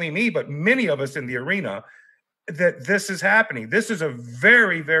not only me, but many of us in the arena that this is happening. This is a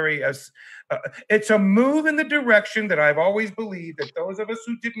very, very, it's a move in the direction that I've always believed that those of us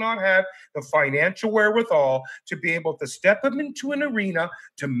who did not have the financial wherewithal to be able to step up into an arena,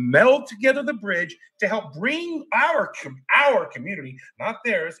 to meld together the bridge, to help bring our community, not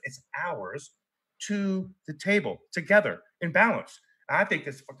theirs, it's ours, to the table together in balance. I think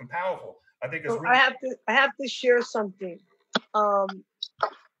it's fucking powerful. I think it's. So really I have to share something, and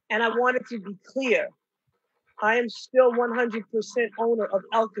I want it to be clear. I am still 100% owner of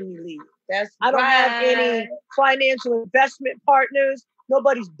Alchemy League. I don't have any financial investment partners.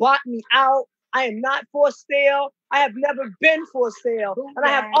 Nobody's bought me out. I am not for sale. I have never been for sale, and I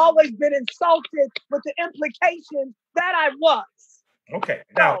have always been insulted with the implications that I was. Okay,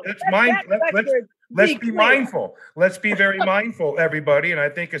 now let's be mindful. Let's be very mindful, everybody. And I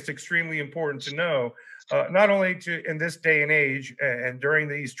think it's extremely important to know, not only to in this day and age and during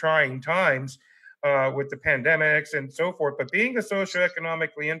these trying times with the pandemics and so forth, but being a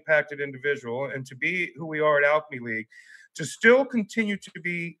socioeconomically impacted individual and to be who we are at Alchemy League, to still continue to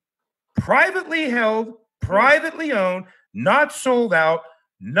be privately held, privately owned, not sold out,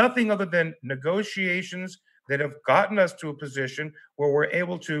 nothing other than negotiations that have gotten us to a position where we're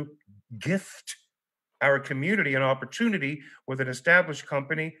able to gift our community an opportunity with an established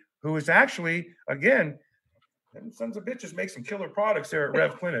company who is actually, again, and sons of bitches make some killer products there at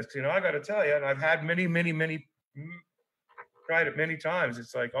Rev Clinics. You know, I got to tell you, and I've had many, tried it many times.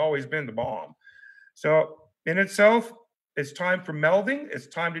 It's like always been the bomb. So in itself, it's time for melding. It's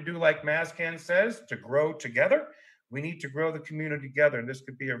time to do like Mazcan says, to grow together. We need to grow the community together. And this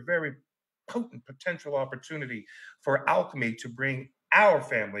could be a very potent potential opportunity for Alchemy to bring our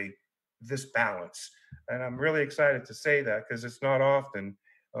family this balance. And I'm really excited to say that because it's not often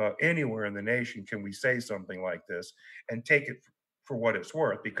anywhere in the nation can we say something like this and take it for what it's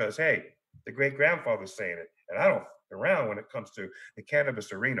worth. Because, hey, the great-grandfather's saying it, and I don't around when it comes to the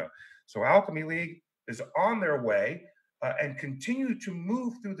cannabis arena. So Alchemy League is on their way and continue to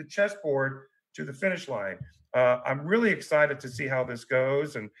move through the chessboard to the finish line. I'm really excited to see how this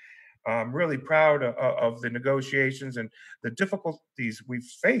goes, and I'm really proud of the negotiations and the difficulties we've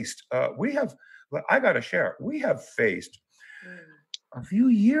faced. I got to share, we have faced a few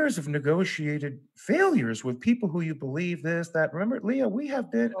years of negotiated failures with people who you believe this, that. Remember, Leah, we have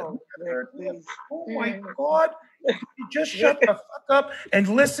been, oh my God, you just shut the fuck up and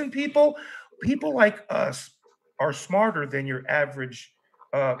listen, people. People like us are smarter than your average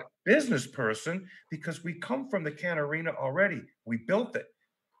business person because we come from the can arena already. We built it.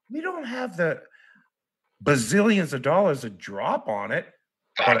 We don't have the bazillions of dollars to drop on it.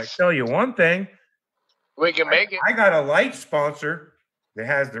 But I tell you one thing. We can make it. I got a light sponsor that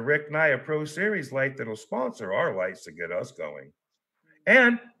has the Naya Pro Series light that'll sponsor our lights to get us going.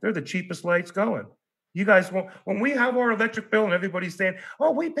 And they're the cheapest lights going. You guys won't, when we have our electric bill and everybody's saying,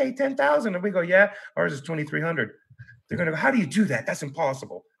 oh, we pay $10,000. And we go, yeah, ours is $2,300. They're going to go, how do you do that? That's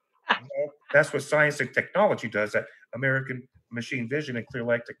impossible. Well, that's what science and technology does, that American machine vision and clear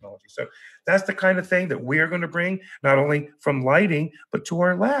light technology. So that's the kind of thing that we're going to bring, not only from lighting, but to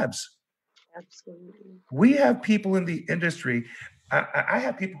our labs. Absolutely. We have people in the industry. I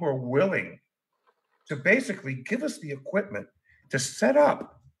have people who are willing to basically give us the equipment to set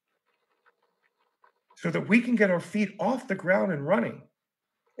up so that we can get our feet off the ground and running.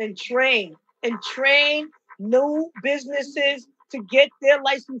 And train new businesses to get their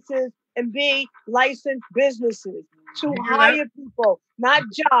licenses and be licensed businesses, to hire people, not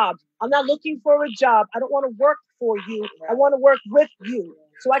jobs. I'm not looking for a job. I don't want to work for you. I want to work with you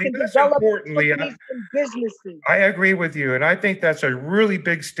so I can develop companies and businesses. I agree with you. And I think that's a really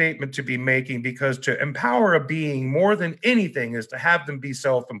big statement to be making, because to empower a being more than anything is to have them be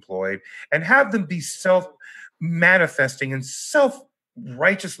self-employed and have them be self-manifesting and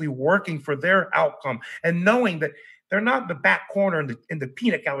self-righteously working for their outcome, and knowing that they're not in the back corner in the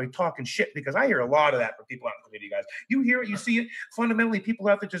peanut gallery talking shit, because I hear a lot of that from people out in the community, guys. You hear it, you see it. Fundamentally, people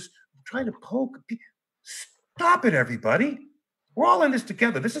out there just trying to poke. Stop it, everybody. We're all in this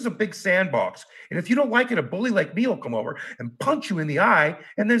together. This is a big sandbox. And if you don't like it, a bully like me will come over and punch you in the eye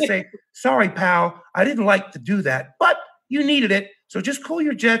and then say, sorry, pal, I didn't like to do that, but you needed it. So just cool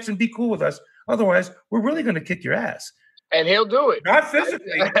your jets and be cool with us. Otherwise, we're really going to kick your ass. And he'll do it. Not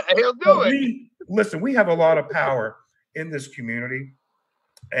physically. He'll do it. Listen, we have a lot of power in this community.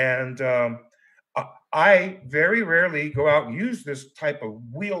 And I very rarely go out and use this type of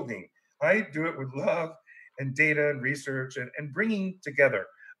wielding. I do it with love and data and research and bringing together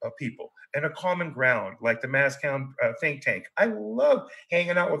people and a common ground, like the Masscom think tank. I love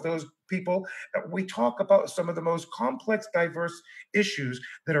hanging out with those people. We talk about some of the most complex, diverse issues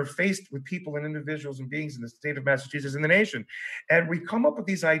that are faced with people and individuals and beings in the state of Massachusetts and the nation. And we come up with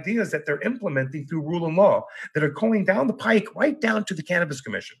these ideas that they're implementing through rule and law that are going down the pike, right down to the Cannabis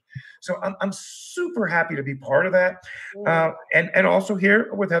Commission. So I'm super happy to be part of that. And also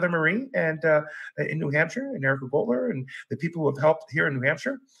here with Heather Marie and in New Hampshire, and Erica Goldler and the people who have helped here in New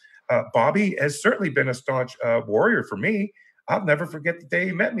Hampshire. Bobby has certainly been a staunch warrior for me. I'll never forget the day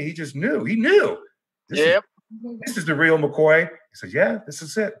he met me. He just knew. He knew. This is the real McCoy. He said, yeah, this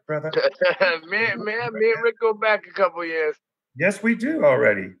is it, brother. me and Rick go back a couple years. Yes, we do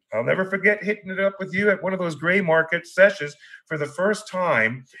already. I'll never forget hitting it up with you at one of those gray market sessions for the first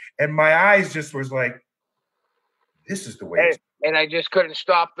time. And my eyes just was like, this is the way. And I just couldn't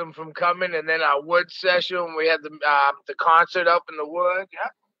stop them from coming. And then our wood session, we had the concert up in the wood.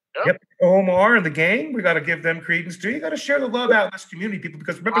 Yep. Omar and the gang, we got to give them credence too. You got to share the love out in this community, people,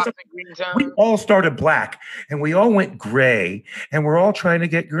 because remember, we all started black and we all went gray and we're all trying to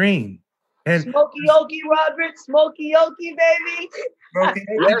get green. And Smoky Okie, Roderick, Smoky Okie, baby. Smoky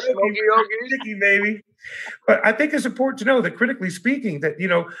Okie, baby. But I think it's important to know that, critically speaking, that,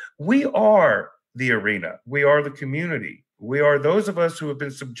 we are the arena. We are the community. We are those of us who have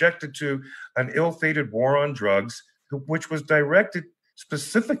been subjected to an ill-fated war on drugs, which was directed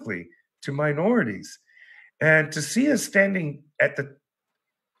specifically to minorities. And to see us standing at the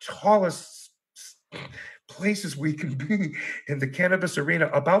tallest places we can be in the cannabis arena,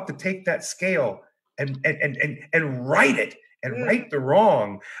 about to take that scale and right it and right the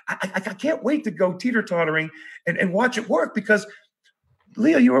wrong. I can't wait to go teeter-tottering and watch it work, because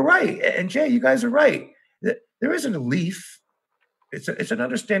Leah, you were right. And Jay, you guys are right. There isn't a leaf. It's an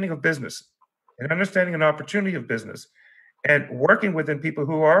understanding of business, an understanding and opportunity of business, and working within people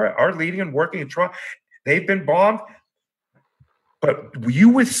who are leading and working and trying. They've been bombed, but you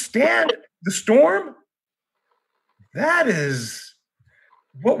withstand the storm. That is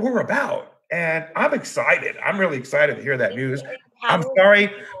what we're about. And I'm excited. I'm really excited to hear that news. I'm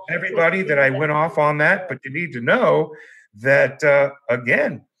sorry, everybody, that I went off on that, but you need to know that,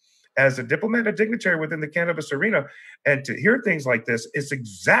 again, as a diplomat and dignitary within the cannabis arena, and to hear things like this is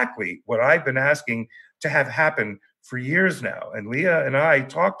exactly what I've been asking to have happen for years now. And Leah and I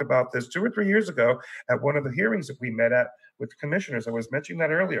talked about this 2 or 3 years ago at one of the hearings that we met at with the commissioners. I was mentioning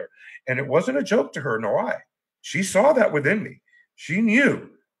that earlier. And it wasn't a joke to her, nor I. She saw that within me. She knew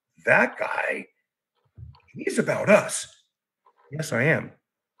that guy, he's about us. Yes, I am.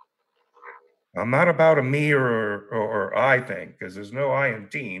 I'm not about a me or I thing, because there's no I in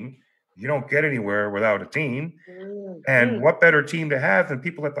team. You don't get anywhere without a team. And what better team to have than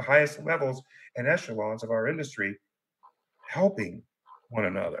people at the highest levels and echelons of our industry helping one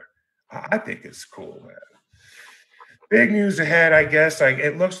another? I think it's cool, man. Big news ahead, I guess.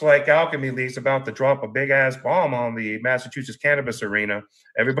 It looks like Alchemy League's about to drop a big-ass bomb on the Massachusetts cannabis arena.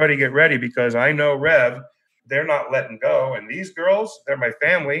 Everybody get ready, because I know Rev, they're not letting go. And these girls, they're my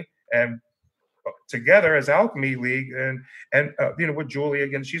family. And together as Alchemy League and with Julie,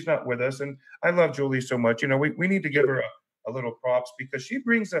 again, she's not with us. And I love Julie so much. We need to give her a little props, because she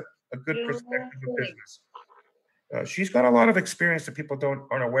brings a good perspective of business. She's got a lot of experience that people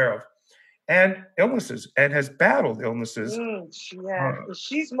aren't aware of, and illnesses, and has battled illnesses.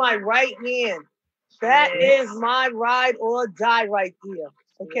 She's my right hand. That is my ride or die right here.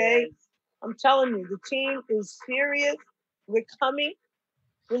 Okay. Yes. I'm telling you, the team is serious. We're coming.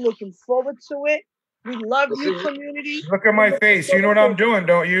 We're looking forward to it. We love you, community. Look at my face. You know what I'm doing,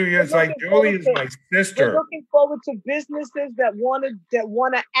 don't you? It's like Julie is my We're sister. looking forward to businesses that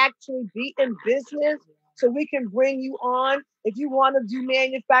wanna actually be in business, so we can bring you on. If you want to do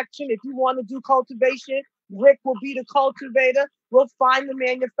manufacturing, if you want to do cultivation, Rick will be the cultivator. We'll find the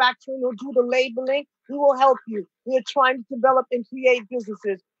manufacturing. We'll do the labeling. We will help you. We are trying to develop and create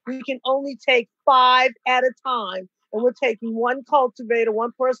businesses. We can only take 5 at a time. And we're taking one cultivator,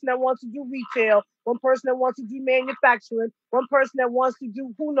 one person that wants to do retail, one person that wants to do manufacturing, one person that wants to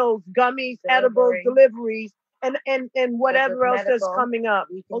do, who knows, gummies, edibles, deliveries, and whatever else that's coming up.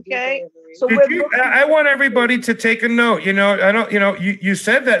 Okay. So I want everybody to take a note. You know, I don't. You know, you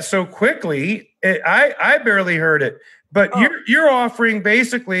said that so quickly. I barely heard it. But you're offering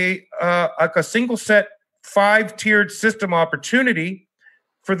basically like a single set 5-tiered system opportunity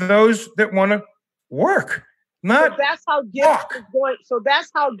for those that want to work. Not so that's how gift is going. So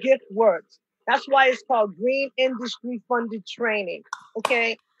that's how gift works. That's why it's called Green Industry Funded Training.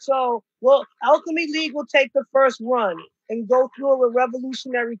 Okay. So Alchemy League will take the first run and go through a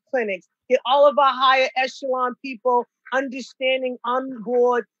revolutionary clinics, get all of our higher echelon people understanding on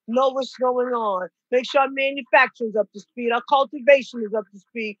board, know what's going on. Make sure our manufacturing's up to speed. Our cultivation is up to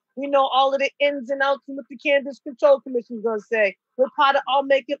speed. We know all of the ins and outs and what the Cannabis Control Commission is going to say. We're part of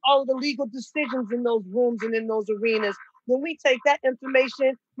making all of the legal decisions in those rooms and in those arenas. When we take that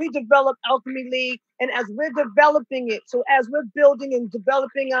information, we develop Alchemy League. And as we're developing it, so as we're building and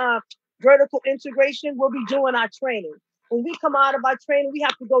developing our vertical integration, we'll be doing our training. When we come out of our training, we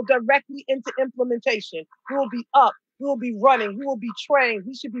have to go directly into implementation. We will be up. We will be running. We will be trained.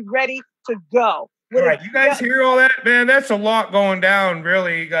 We should be ready to go. All right, you guys hear all that, man? That's a lot going down,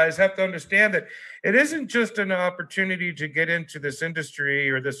 really. You guys have to understand that it isn't just an opportunity to get into this industry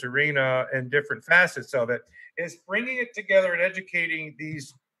or this arena and different facets of it. It's bringing it together and educating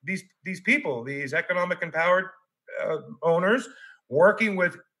these people, these economic empowered owners, working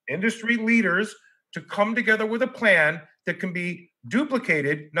with industry leaders to come together with a plan that can be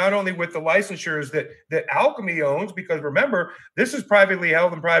duplicated not only with the licensures that Alchemy owns, because remember, this is privately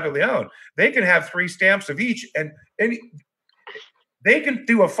held and privately owned. They can have 3 stamps of each, and they can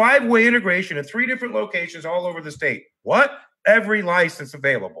do a 5-way integration in 3 different locations all over the state. What? Every license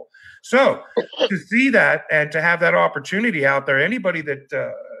available. So to see that and to have that opportunity out there, anybody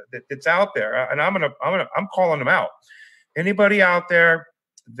that's out there, and I'm calling them out. Anybody out there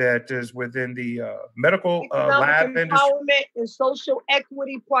that is within the medical lab industry. Empowerment and social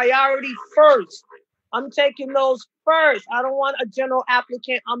equity priority first. I'm taking those first. I don't want a general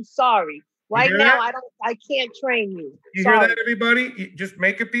applicant. I'm sorry. Right now, I can't train you. You hear that, everybody? You just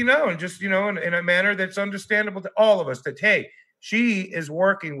make it be known, just, in a manner that's understandable to all of us, that, hey, she is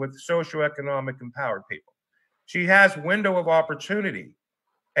working with socioeconomic empowered people. She has window of opportunity.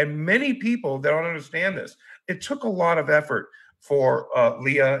 And many people don't understand this. It took a lot of effort for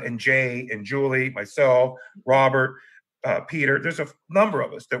Leah and Jay and Julie, myself, Robert, Peter. There's a number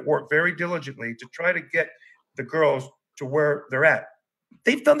of us that work very diligently to try to get the girls to where they're at.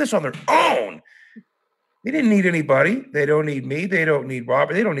 They've done this on their own. They didn't need anybody. They don't need me. They don't need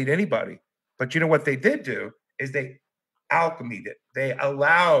Robert. They don't need anybody. But you know what they did do is they alchemied it. They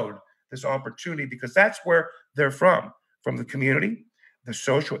allowed this opportunity because that's where they're from the community, the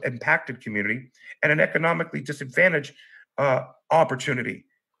social impacted community, and an economically disadvantaged opportunity.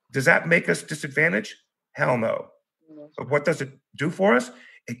 Does that make us disadvantaged? Hell no. But what does it do for us?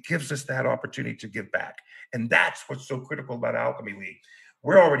 It gives us that opportunity to give back. And that's what's so critical about Alchemy League.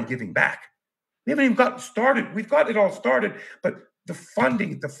 We're already giving back. We haven't even gotten started. We've got it all started, but the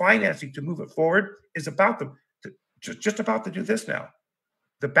funding, the financing to move it forward is just about to do this now.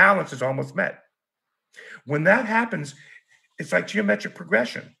 The balance is almost met. When that happens, it's like geometric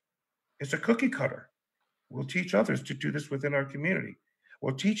progression. It's a cookie cutter. We'll teach others to do this within our community.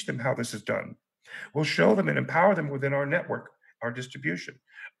 We'll teach them how this is done. We'll show them and empower them within our network, our distribution.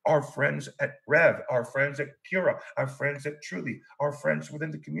 Our friends at Rev, our friends at Pura, our friends at Truly, our friends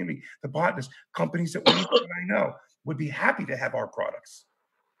within the community, the botanists, companies that I know would be happy to have our products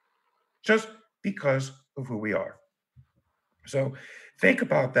just because of who we are. So think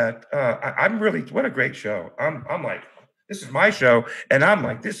about that. I'm really, what a great show. I'm like, this is my show, and I'm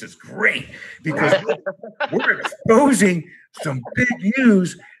like, this is great because we're exposing some big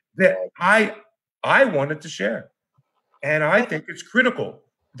news that I wanted to share. And I think it's critical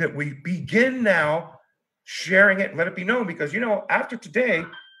that we begin now sharing it and let it be known because, after today,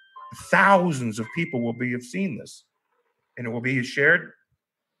 thousands of people will have seen this and it will be shared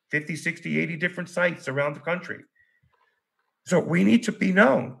 50, 60, 80 different sites around the country. So we need to be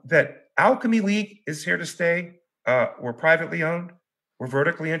known that Alchemy League is here to stay. We're privately owned. We're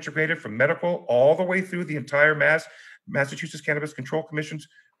vertically integrated from medical all the way through the entire Massachusetts Cannabis Control Commission's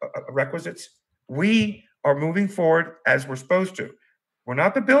requisites. We are moving forward as we're supposed to. We're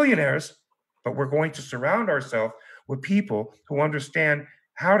not the billionaires, but we're going to surround ourselves with people who understand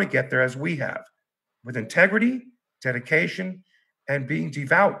how to get there as we have, with integrity, dedication, and being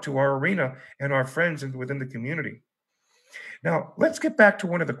devout to our arena and our friends within the community. Now, let's get back to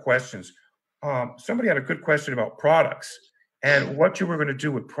one of the questions. Somebody had a good question about products and what you were going to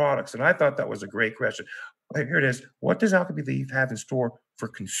do with products. And I thought that was a great question. Here it is. What does Alchemy Leaf have in store for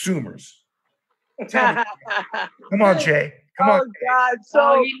consumers? Tell me. Come on, Jay. Come on. God.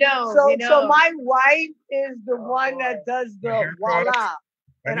 So, so my wife is the one that does the voila.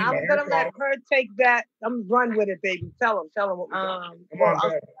 And I'm gonna let her take that. I'm run with it, baby. Tell them what we're doing. Come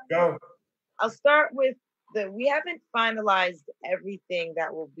on, go. I'll start with we haven't finalized everything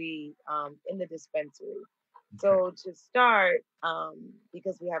that will be in the dispensary. Okay. So to start,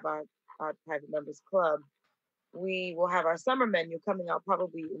 because we have our private members club, we will have our summer menu coming out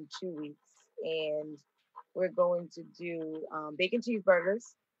probably in 2 weeks. And we're going to do bacon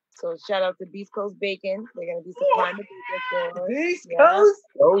cheeseburgers. So shout out to Beast Coast Bacon. They're going to be supplying the bacon for us. Beast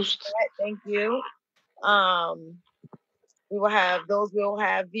Coast. Thank you. We will have those. We will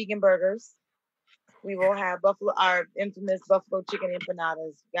have vegan burgers. We will have our infamous buffalo chicken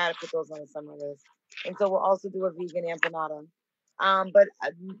empanadas. Got to put those on the summer list. And so we'll also do a vegan empanada. But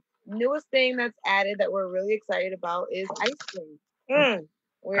newest thing that's added that we're really excited about is ice cream.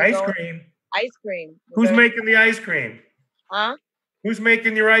 Ice cream. Who's making the ice cream? Huh? Who's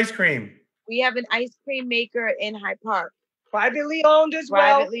making your ice cream? We have an ice cream maker in Hyde Park. Privately owned as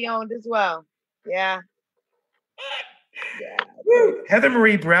well. Yeah. Heather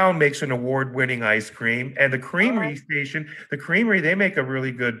Marie Brown makes an award-winning ice cream, and the Creamery Station, they make a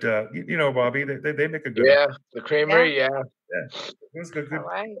really good. Bobby, they make a good. Yeah, the Creamery, yeah. It's good. All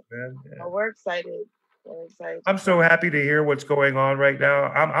right. Yeah. We're excited. I'm so happy to hear what's going on right now.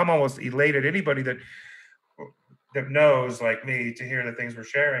 I'm almost elated. Anybody that knows, like me, to hear the things we're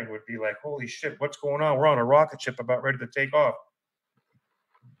sharing would be like, holy shit, what's going on? We're on a rocket ship about ready to take off.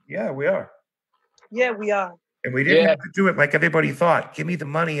 Yeah, we are. Yeah, we are. And we didn't have to do it like everybody thought. Give me the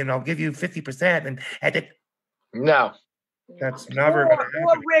money and I'll give you 50%. And had to. No. That's never going to happen.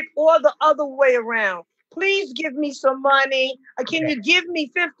 Or Rick, or the other way around. Please give me some money. Can you give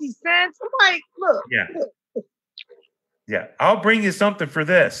me 50 cents? I'm like, look. Yeah. I'll bring you something for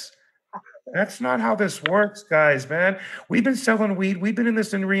this. That's not how this works, guys, man. We've been selling weed. We've been in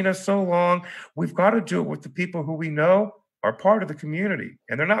this arena so long. We've got to do it with the people who we know are part of the community,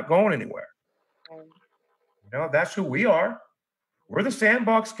 and they're not going anywhere. That's who we are. We're the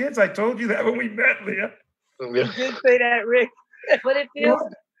Sandbox Kids. I told you that when we met, Leah. You did say that, Rick. But it feels...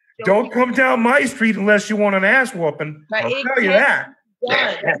 Don't come down my street unless you want an ass whooping. I'll tell you that.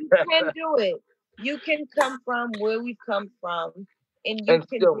 You can do it. You can come from where we've come from, and you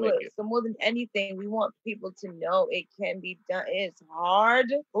can do it. So more than anything, we want people to know it can be done. It's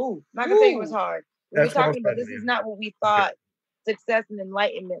hard. I'm not going to say it was hard. We're talking about this is not what we thought success and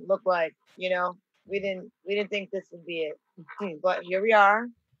enlightenment looked like, We didn't think this would be it, but here we are.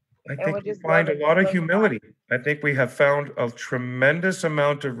 I think we find a lot of humility. I think we have found a tremendous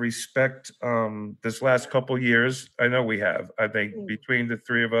amount of respect this last couple of years. I know we have. I think between the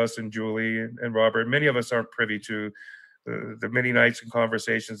three of us and Julie and Robert, many of us aren't privy to the many nights and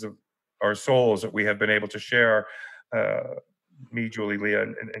conversations of our souls that we have been able to share. Me, Julie,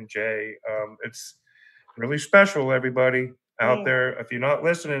 Leah, and Jay. It's really special, everybody out there. If you're not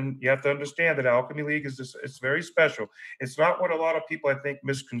listening, you have to understand that Alchemy League it's very special. It's not what a lot of people, I think,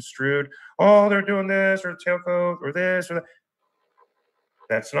 misconstrued. Oh, they're doing this or tailcoat or this or that.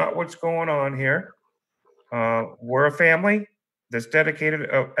 That's not what's going on here. We're a family that's dedicated,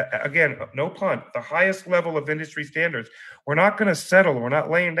 again, no pun, the highest level of industry standards. We're not going to settle. We're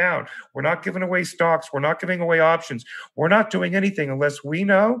not laying down. We're not giving away stocks. We're not giving away options. We're not doing anything unless we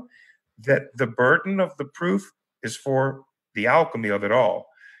know that the burden of the proof is for the alchemy of it all.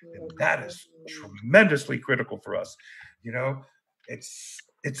 And that is tremendously critical for us.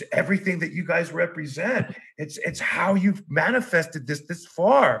 It's everything that you guys represent. It's how you've manifested this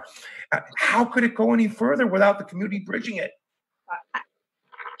far. How could it go any further without the community bridging it?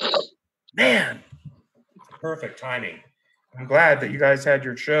 Man, perfect timing. I'm glad that you guys had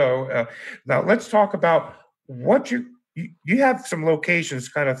your show. Now let's talk about what you have some locations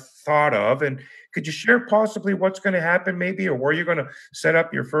kind of thought of, and could you share possibly what's going to happen maybe, or where you're going to set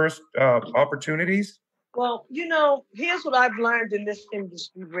up your first opportunities? Well, here's what I've learned in this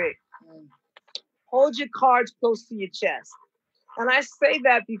industry, Rick. Hold your cards close to your chest. And I say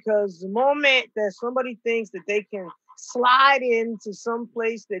that because the moment that somebody thinks that they can slide into some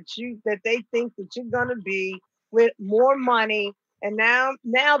place that they think that you're gonna be with more money, and now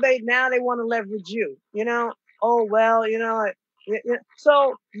they want to leverage you. Oh well,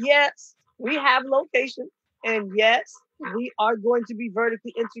 So yes, we have location, and yes, we are going to be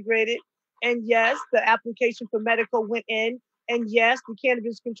vertically integrated, and yes, the application for medical went in, and yes, the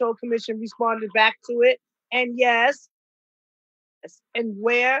Cannabis Control Commission responded back to it, and yes, and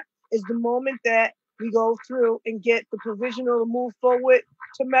where is the moment that we go through and get the provisional to move forward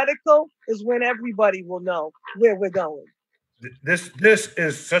to medical is when everybody will know where we're going. This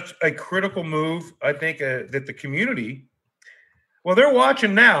is such a critical move. I think that the community, well, they're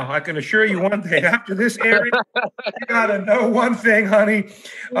watching now. I can assure you one thing. After this airing, you gotta know one thing, honey.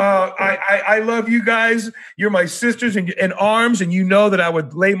 I love you guys. You're my sisters in arms, and you know that I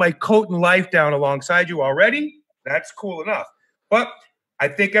would lay my coat and life down alongside you already. That's cool enough. But I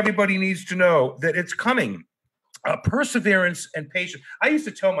think everybody needs to know that it's coming. Perseverance and patience. I used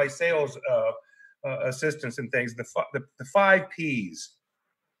to tell my sales assistants and things the 5 Ps.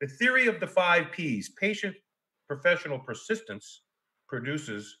 The theory of the 5 Ps: patient, professional, persistence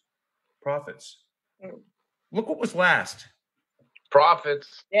produces profits. Look what was last.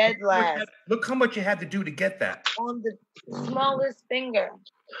 Profits. Dead last. Look how much you had to do to get that. On the smallest finger.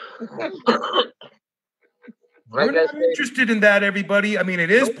 We're not interested in that, everybody. I mean, it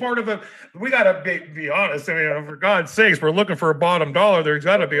is part of we got to be honest. I mean, for God's sakes, we're looking for a bottom dollar. There's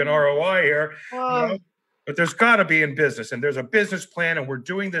got to be an ROI here. But there's got to be in business. And there's a business plan. And we're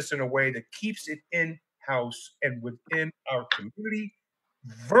doing this in a way that keeps it in-house and within our community,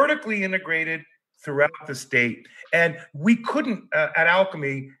 vertically integrated throughout the state. And we couldn't, at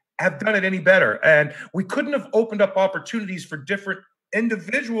Alchemy, have done it any better. And we couldn't have opened up opportunities for different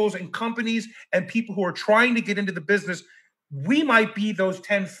individuals and companies and people who are trying to get into the business. We might be those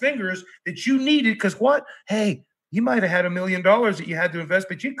 10 fingers that you needed, because what? Hey, you might have had $1 million that you had to invest,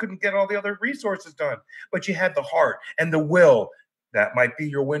 but you couldn't get all the other resources done. But you had the heart and the will. That might be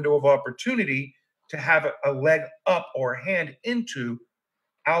your window of opportunity to have a leg up or a hand into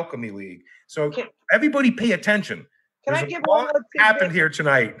Alchemy League. So everybody pay attention. Can I give one more tidbit? Happened here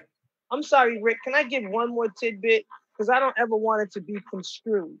tonight. I'm sorry, Rick. Can I give one more tidbit? Because I don't ever want it to be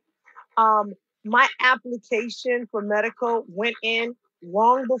construed. My application for medical went in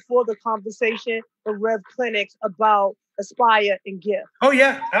long before the conversation with Rev Clinics about Aspire and Gift. Oh,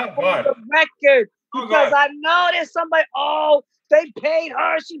 yeah. Oh, God. For the record. Because I know there's somebody, they paid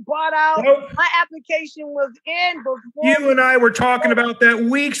her. She bought out. Nope. My application was in before. You and I were talking about that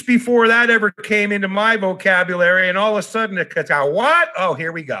weeks before that ever came into my vocabulary. And all of a sudden it cuts out. What? Oh,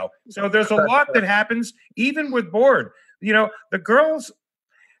 here we go. So there's a lot that happens, even with board. The girls,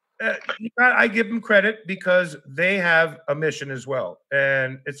 I give them credit because they have a mission as well.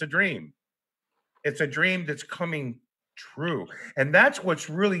 And it's a dream. It's a dream that's coming true. And that's what's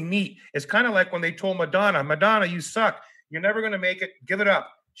really neat. It's kind of like when they told Madonna, you suck. You're never going to make it. Give it up.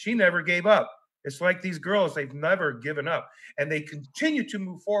 She never gave up. It's like these girls, they've never given up. And they continue to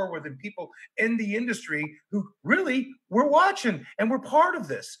move forward, and people in the industry who really, we're watching and we're part of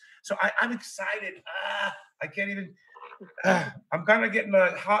this. So I'm excited. I can't even, I'm kind of getting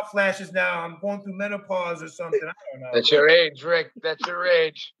hot flashes now. I'm going through menopause or something. I don't know. That's your age, Rick. That's your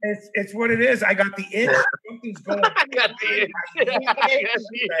age. It's what it is. I got the itch. Something's going on. I got the itch. What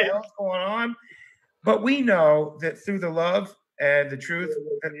the hell's going on? But we know that through the love and the truth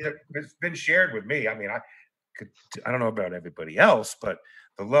that has been shared with me. I mean, I don't know about everybody else, but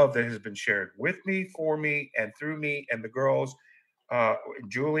the love that has been shared with me, for me, and through me, and the girls,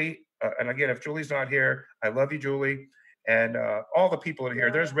 Julie. And again, if Julie's not here, I love you, Julie, and all the people that are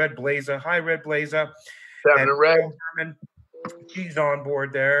here. There's Red Blazer. Hi, Red Blazer. And she's on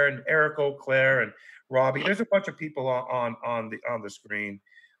board there, and Eric O'Clair and Robbie. There's a bunch of people on the screen.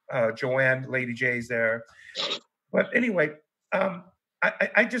 Joanne, Lady J's there. But anyway,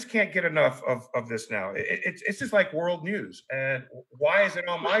 I just can't get enough of this now. It's just like world news. And why is it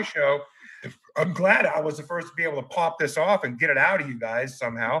on my show? I'm glad I was the first to be able to pop this off and get it out of you guys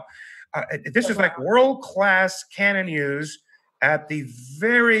somehow. This is like world-class canon news at the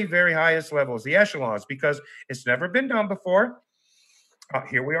very, very highest levels, the echelons, because it's never been done before.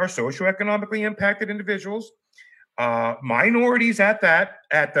 Here we are, socioeconomically impacted individuals, minorities at that,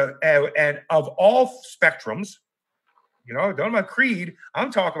 and of all spectrums. Don't about creed.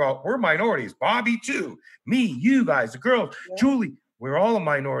 I'm talking about we're minorities. Bobby too. Me, you guys, the girls, Julie. We're all a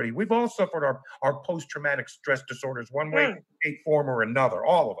minority. We've all suffered our post-traumatic stress disorders one way, shape, form, or another,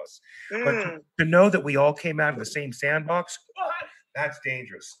 all of us. But to know that we all came out of the same sandbox, that's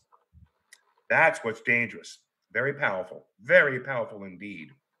dangerous. That's what's dangerous. Very powerful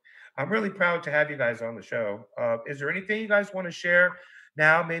indeed. I'm really proud to have you guys on the show. Is there anything you guys want to share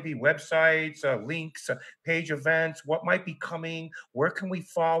now? Maybe websites, links, page events, what might be coming? Where can we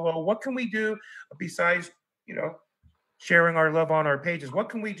follow? What can we do besides, sharing our love on our pages? What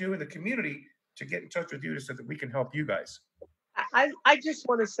can we do in the community to get in touch with you so that we can help you guys? I just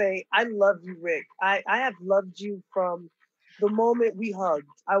want to say I love you, Rick. I have loved you from the moment we hugged.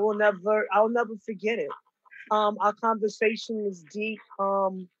 I'll never forget it. Our conversation is deep.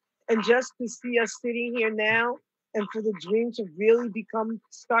 And just to see us sitting here now and for the dream to really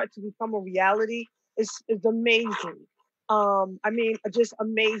start to become a reality is amazing. I mean, just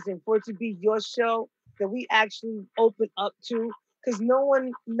amazing for it to be your show that we actually open up to. Because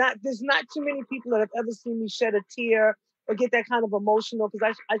there's not too many people that have ever seen me shed a tear or get that kind of emotional.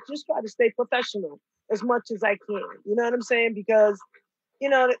 Because I just try to stay professional as much as I can. You know what I'm saying? Because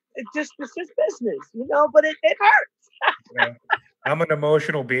it's just business, but it hurts. Yeah. I'm an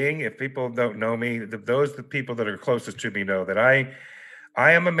emotional being. If people don't know me, the people that are closest to me know that I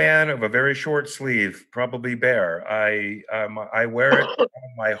am a man of a very short sleeve, probably bare. I wear it on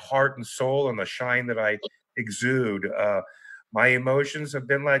my heart and soul and the shine that I exude. My emotions have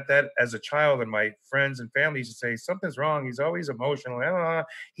been like that as a child, and my friends and family used to say something's wrong. He's always emotional.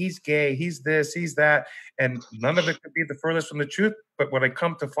 He's gay. He's this. He's that. And none of it could be the furthest from the truth. But what I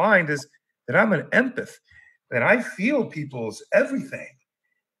come to find is that I'm an empath, that I feel people's everything,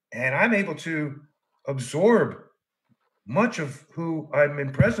 and I'm able to absorb much of who I'm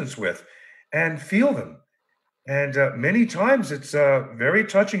in presence with and feel them. And many times it's very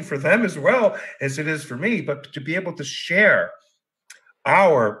touching for them as well as it is for me, but to be able to share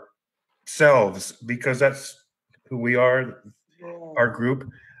ourselves, because that's who we are, our group,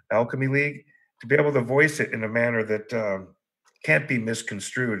 Alchemy League, to be able to voice it in a manner that can't be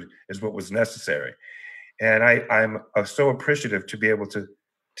misconstrued is what was necessary. And I'm so appreciative to be able to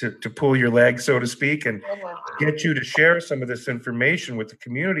pull your leg, so to speak, and get you to share some of this information with the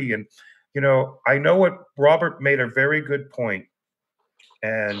community. And I know what Robert made a very good point,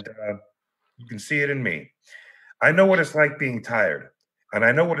 and you can see it in me. I know what it's like being tired. And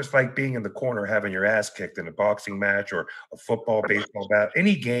I know what it's like being in the corner having your ass kicked in a boxing match or a football, baseball bat,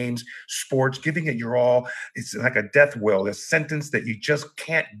 any games, sports, giving it your all. It's like a death will, a sentence that you just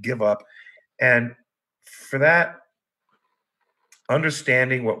can't give up. And for that,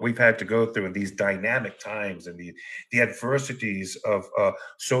 understanding what we've had to go through in these dynamic times and the adversities of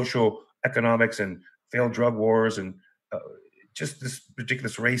social economics and failed drug wars and just this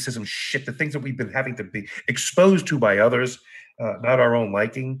ridiculous racism shit, the things that we've been having to be exposed to by others, not our own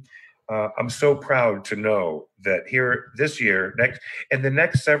liking. I'm so proud to know that here this year, in the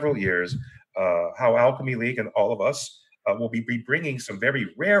next several years, how Alchemy League and all of us will be bringing some very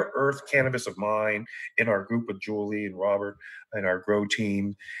rare earth cannabis of mine in our group with Julie and Robert and our grow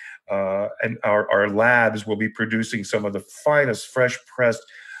team. And our labs will be producing some of the finest fresh pressed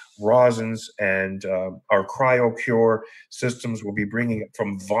rosins, and our CryoCure systems will be bringing it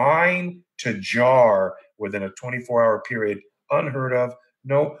from vine to jar within a 24-hour period, unheard of.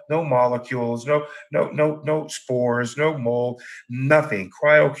 No molecules, no spores, no mold, nothing.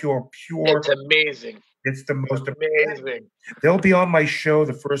 CryoCure pure. It's amazing. It's the most amazing. They'll be on my show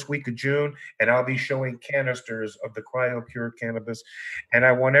the first week of June, and I'll be showing canisters of the CryoCure cannabis. And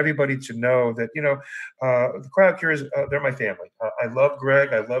I want everybody to know that, the CryoCure they're my family. I love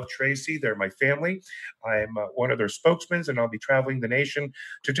Greg. I love Tracy. They're my family. I'm one of their spokesmen, and I'll be traveling the nation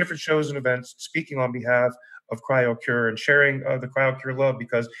to different shows and events, speaking on behalf of CryoCure and sharing the CryoCure love,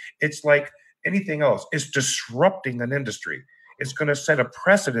 because it's like anything else. It's disrupting an industry. It's going to set a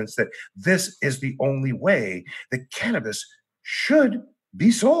precedence that this is the only way that cannabis should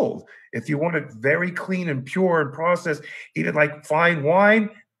be sold. If you want it very clean and pure and processed, even like fine wine,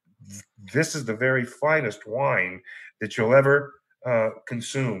 this is the very finest wine that you'll ever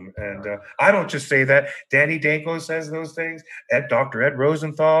consume. And I don't just say that. Danny Danko says those things. Dr. Ed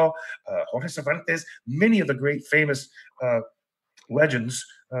Rosenthal, Jorge Cervantes, many of the great famous legends.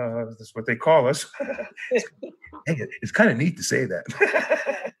 That's what they call us. It's kind of neat to say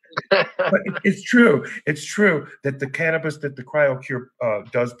that. But it's true. It's true that the cannabis that the CryoCure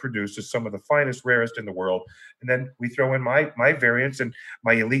does produce is some of the finest, rarest in the world. And then we throw in my variants and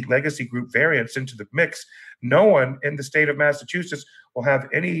my Elite Legacy Group variants into the mix. No one in the state of Massachusetts will have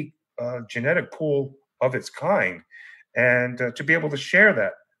any genetic pool of its kind. And to be able to share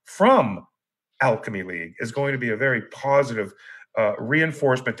that from Alchemy League is going to be a very positive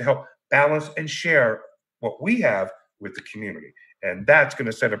reinforcement to help balance and share what we have with the community. And that's going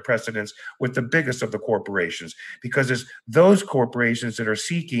to set a precedence with the biggest of the corporations, because it's those corporations that are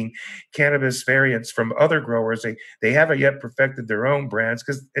seeking cannabis variants from other growers. They haven't yet perfected their own brands,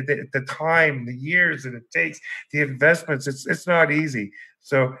 because the time, the years that it takes, the investments, it's not easy.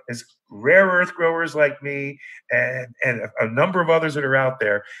 So it's rare earth growers like me and a number of others that are out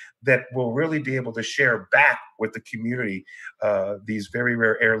there that will really be able to share back with the community these very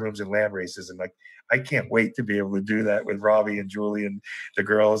rare heirlooms and land races. And like, I can't wait to be able to do that with Robbie and Julie and the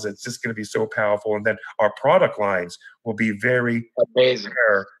girls. It's just going to be so powerful. And then our product lines will be very amazing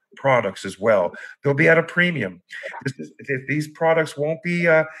rare products as well. They'll be at a premium. These products won't be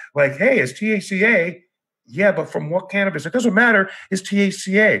like, hey, it's THCA. Yeah, but from what cannabis? It doesn't matter. It's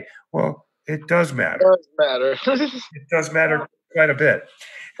THCA. Well, it does matter. It does matter. It does matter quite a bit.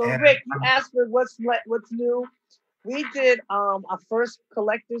 So Rick, you asked for what's new. We did our first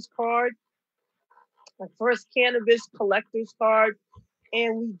collector's card, our first cannabis collector's card,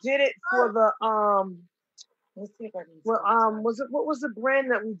 and we did it for the let's see if I can. Well, what was the brand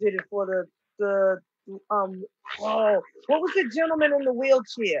that we did it for? What was the gentleman in the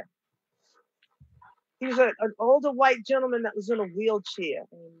wheelchair? He was an older white gentleman that was in a wheelchair.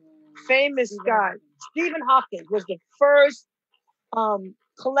 Famous guy. Stephen Hawking was the first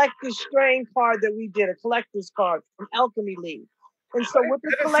collector's strain card that we did, a collector's card from Alchemy League. And so with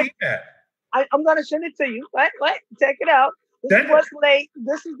the collector, I'm going to send it to you. What? Check it out. This is what's late.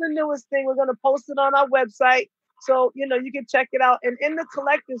 This is the newest thing. We're going to post it on our website. So, you can check it out. And in the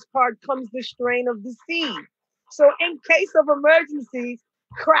collector's card comes the strain of the seed. So in case of emergencies,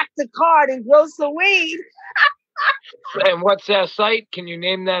 crack the card and grow some weed. And what's that site? Can you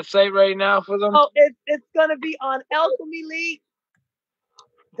name that site right now for them? Oh, it's going to be on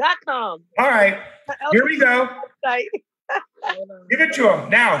alchemyleague.com. All right. Here we go. Give it to them.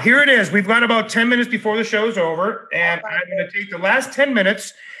 Now, here it is. We've got about 10 minutes before the show's over, and I'm going to take the last 10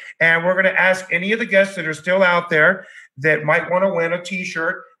 minutes, and we're going to ask any of the guests that are still out there that might want to win a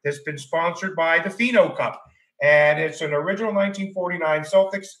T-shirt that's been sponsored by the Pheno Cup. And it's an original 1949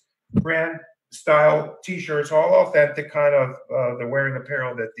 Celtics brand style T-shirts, all authentic, kind of the wearing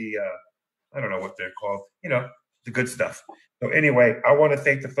apparel that the, I don't know what they're called, the good stuff. So anyway, I want to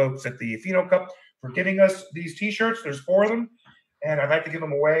thank the folks at the Pheno Cup for giving us these T-shirts. There's 4 of them, and I'd like to give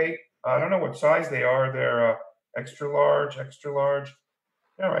them away. I don't know what size they are. They're extra large. All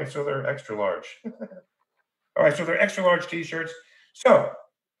right, so they're extra large. All right, so they're extra large T-shirts. So,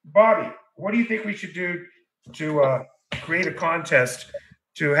 Bobby, what do you think we should do to create a contest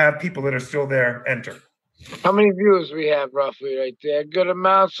to have people that are still there enter? How many views we have roughly right there? Good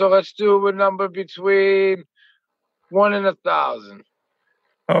amount. So let's do a number between 1 and 1,000.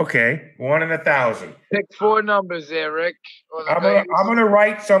 Okay, 1 and 1,000. Pick 4 numbers there, Rick. I'm gonna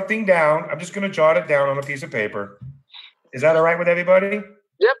write something down. I'm just gonna jot it down on a piece of paper. Is that all right with everybody?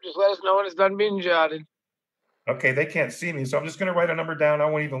 Yep, just let us know when it's done being jotted. Okay, they can't see me, so I'm just gonna write a number down. I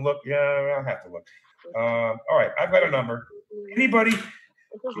won't even look. Yeah, I'll have to look. All right, I've got a number. Anybody?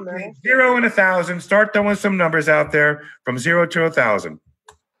 0 and 1,000. Start throwing some numbers out there from 0 to 1,000.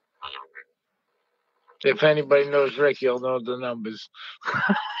 If anybody knows Rick, he'll know the numbers.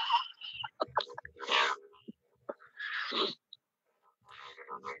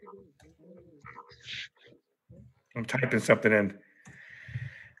 I'm typing something in.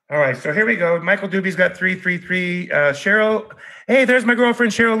 All right, so here we go. Michael Doobie's got 333. Cheryl, hey, there's my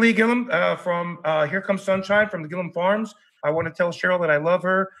girlfriend Cheryl Lee Gillum from Here Comes Sunshine from the Gillum Farms. I want to tell Cheryl that I love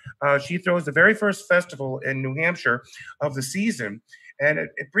her. She throws the very first festival in New Hampshire of the season, and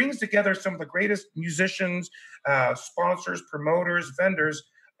it brings together some of the greatest musicians, sponsors, promoters, vendors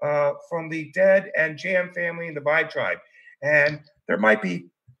from the Dead and Jam family and the Vibe Tribe. And there might be,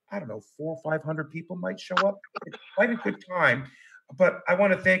 I don't know, 400 or 500 people might show up. It's quite a good time. But I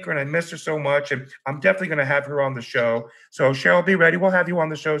want to thank her, and I miss her so much. And I'm definitely going to have her on the show. So Cheryl, be ready. We'll have you on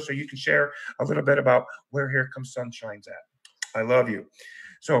the show so you can share a little bit about where Here Comes Sunshine's at. I love you.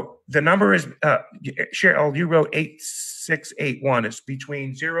 So the number is, Cheryl, you wrote 8681. It's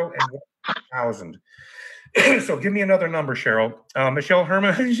between 0 and 1,000. So give me another number, Cheryl. Michelle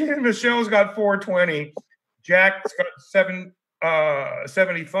Herman, Michelle's got 420. Jack's got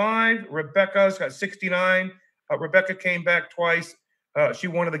 775. Rebecca's got 69. Rebecca came back twice. She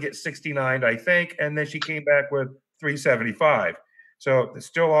wanted to get 69, I think, and then she came back with 375. So it's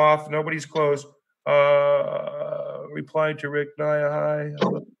still off. Nobody's close. Replied to Rick, Naya, hi. I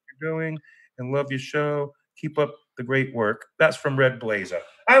love what you're doing and love your show. Keep up the great work. That's from Red Blazer.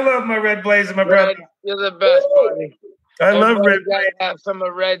 I love my Red Blazer, my brother. You're the best, buddy. I love Red Blazer. Have some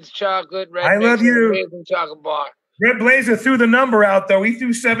of Red's chocolate. Red I love you. Amazing chocolate bar. Red Blazer threw the number out, though. He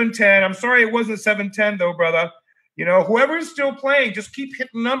threw 710. I'm sorry it wasn't 710, though, brother. You know, whoever's still playing, just keep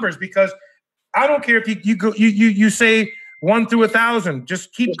hitting numbers because I don't care if you say 1 through 1,000.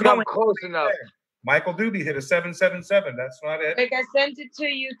 Just keep going. Close enough. Michael Doobie hit a 777. That's not it. Like I sent it to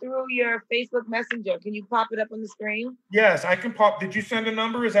you through your Facebook Messenger. Can you pop it up on the screen? Yes, I can pop. Did you send a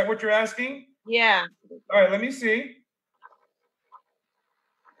number? Is that what you're asking? Yeah. All right, let me see.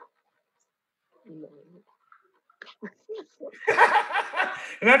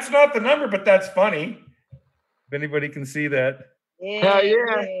 That's not the number, but that's funny. If anybody can see that. Hell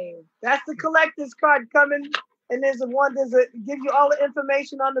yeah. That's the collector's card coming. And there's give you all the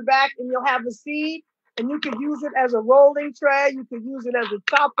information on the back, and you'll have a seed, and you could use it as a rolling tray. You could use it as a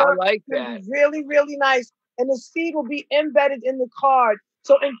topper. I like that. Really, really nice. And the seed will be embedded in the card.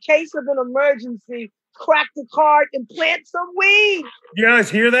 So in case of an emergency, crack the card and plant some weed. You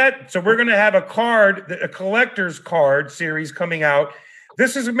guys hear that? So we're going to have a collector's card series coming out.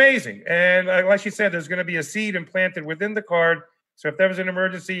 This is amazing. And like she said, there's going to be a seed implanted within the card. So if there was an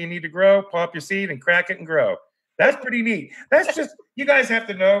emergency, you need to grow, pop your seed and crack it and grow. That's pretty neat. That's just, you guys have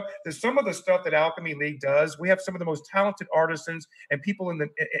to know that some of the stuff that Alchemy League does, we have some of the most talented artisans and people in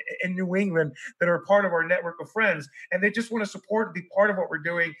New England that are a part of our network of friends, and they just want to support and be part of what we're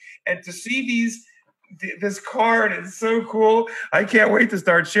doing. And to see this card is so cool. I can't wait to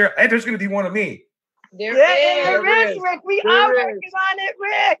start sharing. And there's going to be one of me. There is, Rick. We are working on it,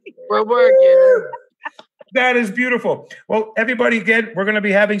 Rick. We're working. That is beautiful. Well, everybody, again, we're going to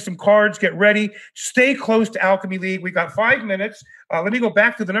be having some cards. Get ready. Stay close to Alchemy League. We got 5 minutes. Let me go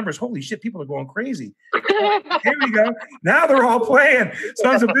back to the numbers. Holy shit, people are going crazy. Here we go. Now they're all playing.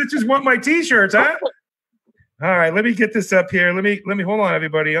 Sons of bitches want my T-shirts, huh? All right, let me get this up here. Let me hold on,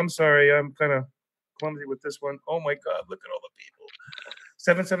 everybody. I'm sorry. I'm kind of clumsy with this one. Oh my God, look at all the people.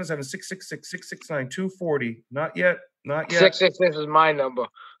 777-666-669-240. Not yet. 666 is my number.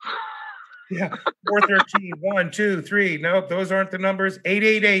 Yeah, 413, 1, 2, 3. Nope, those aren't the numbers.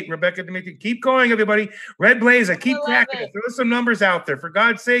 888, Rebecca Dimitri. Keep going, everybody. Red Blazer, keep cracking it. Throw some numbers out there. For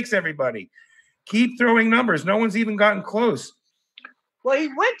God's sakes, everybody. Keep throwing numbers. No one's even gotten close. Well, he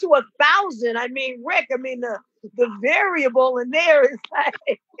went to 1,000. I mean, Rick, the variable in there is like...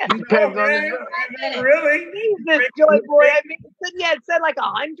 Really? Jesus, Joy Boy. I mean, he had said like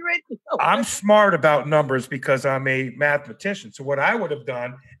 100. I'm smart about numbers because I'm a mathematician. So what I would have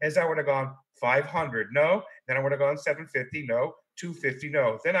done is I would have gone 500, no. Then I would have gone 750, no. 250,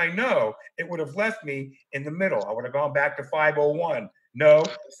 no. Then I know it would have left me in the middle. I would have gone back to 501, no.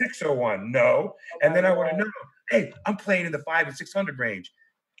 601, no. And then I would have known, hey, I'm playing in the 5 and 600 range.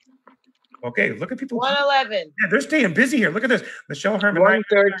 Okay, look at people. 111. Yeah, they're staying busy here. Look at this. Michelle Herman.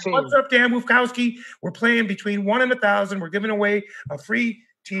 113. What's up, Dan Wufkowski? We're playing between 1 and 1,000. We're giving away a free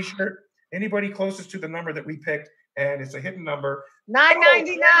T-shirt. Anybody closest to the number that we picked, and it's a hidden number.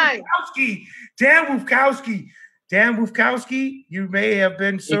 $9.99. Dan Wufkowski. Dan Wufkowski, you may have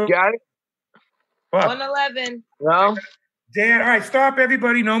been so. You got it? What? 111. No? Dan, all right, stop,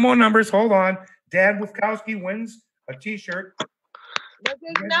 everybody. No more numbers. Hold on. Dan Wufkowski wins a T-shirt. What's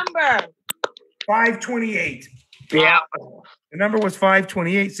his number? 528. Yeah. The number was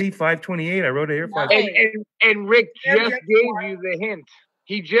 528. See, 528. I wrote it here. And Rick just gave you the hint.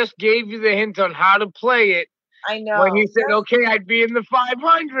 He just gave you the hint on how to play it. I know. When he said, okay, I'd be in the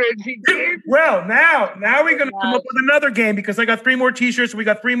 500s. He did. Well, now we're going to come up with another game because I got 3 more T-shirts. So we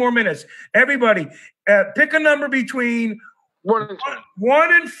got 3 more minutes. Everybody, pick a number between 1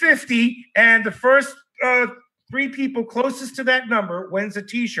 and 50, and the first 3 people closest to that number wins a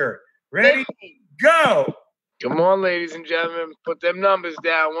T-shirt. Ready? Go. Come on, ladies and gentlemen. Put them numbers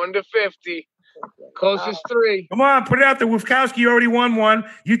down. 1 to 50. Closest 3. Come on, put it out there. Wufkowski, you already won 1.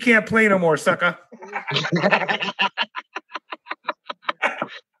 You can't play no more, sucker.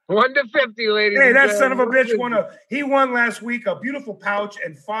 1 to 50, ladies. Hey, that son of a bitch he won last week a beautiful pouch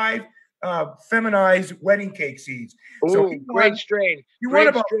and 5 feminized wedding cake seeds. Ooh, so great strain. He won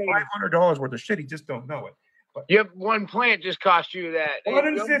about $500 worth of shit. He just don't know it. But yep, 1 plant just cost you that. 1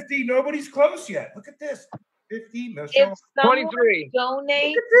 in 50. Nobody's close yet. Look at this. 50. If 23.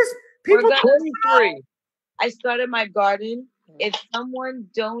 Donate. Look at this. People 23. I started my garden. If someone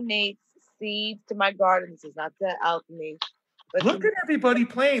donates seeds to my garden, this is not the Alchemy. But look at everybody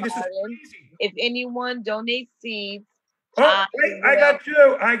playing. This is crazy. If anyone donates seeds. Oh, wait, I got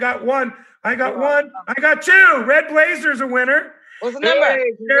 2. I got 1. I got 1. I got 2. Red Blazer's a winner. What's the number?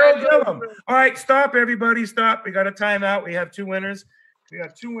 Carol Gillum. All right, stop, everybody. Stop. We got a timeout. We have 2 winners. We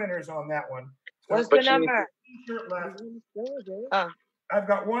got 2 winners on that one. What's the number? T-shirt left. Oh. I've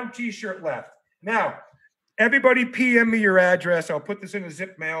got 1 T-shirt left. Now, everybody PM me your address. I'll put this in a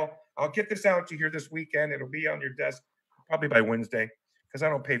zip mail. I'll get this out to you here this weekend. It'll be on your desk probably by Wednesday because I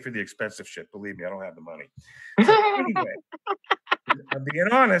don't pay for the expensive shit. Believe me, I don't have the money. So anyway, I'm being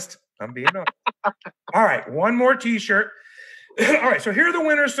honest. All right, one more T-shirt. All right, so here are the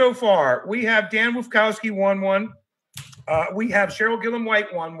winners so far. We have Dan Wufkowski won one. We have Cheryl Gillum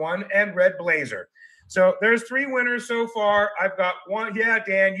White won one, and Red Blazer. So there's 3 winners so far. I've got one. Yeah,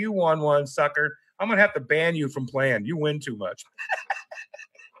 Dan, you won one, sucker. I'm gonna have to ban you from playing. You win too much.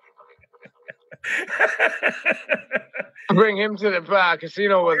 Bring him to the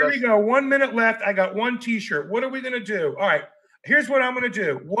casino with us. Here we go. 1 minute left. I got one T-shirt. What are we gonna do? All right. Here's what I'm gonna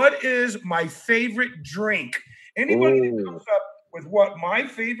do. What is my favorite drink? Anybody that comes up with what my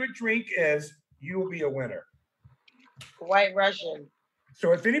favorite drink is, you will be a winner. White Russian.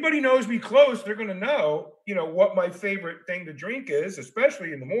 So if anybody knows me close, they're gonna know, what my favorite thing to drink is,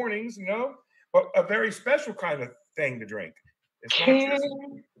 especially in the mornings, but a very special kind of thing to drink. It's not just.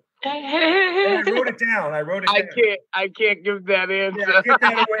 And I wrote it down. I can't give that answer. Yeah, get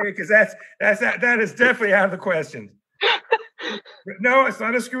that away because that is definitely out of the question. No, it's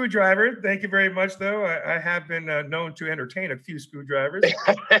not a screwdriver. Thank you very much, though. I have been known to entertain a few screwdrivers.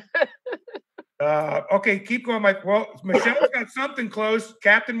 Okay, keep going, Mike. Well, Michelle's got something close.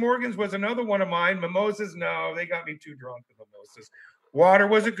 Captain Morgan's was another one of mine. Mimosas, no, they got me too drunk with mimosas. Water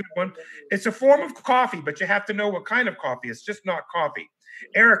was a good one. It's a form of coffee, but you have to know what kind of coffee. It's just not coffee.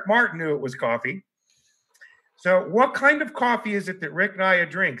 Eric Martin knew it was coffee. So what kind of coffee is it that Rick Naya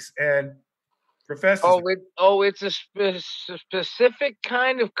drinks? And Professor. It's a specific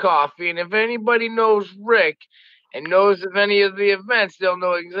kind of coffee. And if anybody knows Rick and knows of any of the events, they'll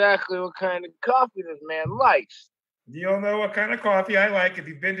know exactly what kind of coffee this man likes. You'll know what kind of coffee I like if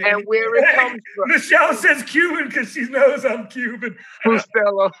you've been to and where it comes from. Michelle says Cuban because she knows I'm Cuban.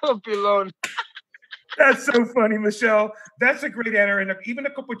 That's so funny, Michelle. That's a great answer. And even a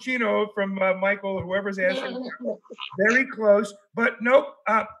cappuccino from Michael, whoever's answering. Very close. But nope.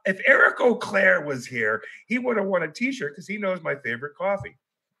 If Eric O'Clair was here, he would have won a T-shirt because he knows my favorite coffee.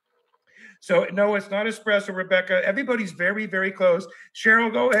 So, no, it's not espresso, Rebecca. Everybody's very, very close.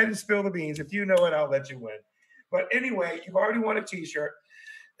 Cheryl, go ahead and spill the beans. If you know it, I'll let you win. But anyway, you've already won a T-shirt.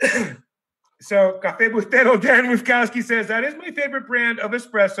 So, Café Bustelo Dan Wufkowski says, that is my favorite brand of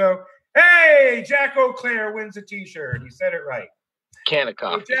espresso. Hey, Jack O'Clair wins a T-shirt. He said it right. Can of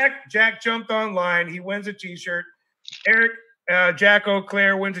coffee. So Jack jumped online. He wins a T-shirt. Eric, Jack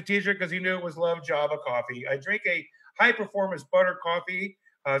O'Clair wins a T-shirt because he knew it was Love Java Coffee. I drink a high-performance butter coffee.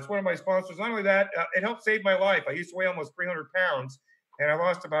 It's one of my sponsors. Not only that, it helped save my life. I used to weigh almost 300 pounds, and I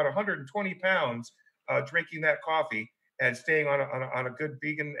lost about 120 pounds drinking that coffee and staying on a good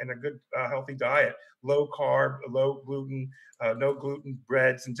vegan and a good healthy diet. Low carb, low gluten, no gluten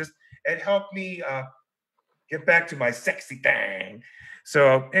breads, and just it helped me get back to my sexy thing.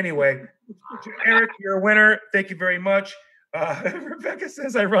 So anyway, Eric, you're a winner. Thank you very much. Rebecca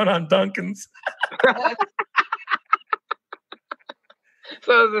says I run on Dunkin's.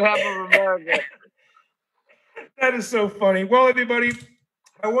 So does it happen in America? That is so funny. Well, everybody,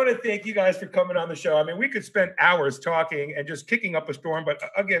 I want to thank you guys for coming on the show. I mean, we could spend hours talking and just kicking up a storm, but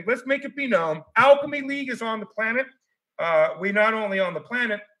again, let's make it be known. Alchemy League is on the planet. We not only on the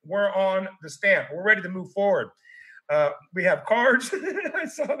planet, we're on the stamp. We're ready to move forward. We have cards. I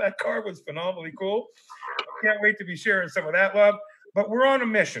saw that card was phenomenally cool. Can't wait to be sharing some of that love. But we're on a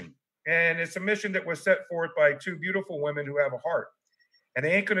mission, and it's a mission that was set forth by 2 beautiful women who have a heart. And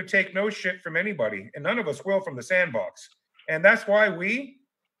they ain't going to take no shit from anybody, and none of us will from the sandbox. And that's why we,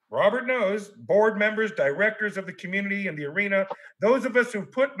 Robert knows, board members, directors of the community and the arena, those of us who've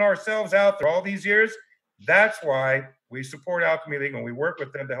put ourselves out there all these years, that's why we support Alchemy League and we work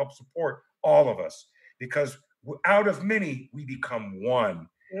with them to help support all of us. Because out of many, we become one.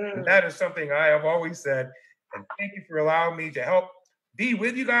 And that is something I have always said. And thank you for allowing me to help be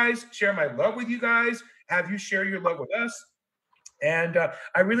with you guys, share my love with you guys, have you share your love with us. And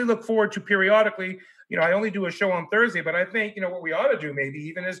I really look forward to periodically, I only do a show on Thursday, but I think, what we ought to do maybe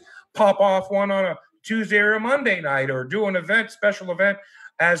even is pop off one on a Tuesday or a Monday night or do an event, special event,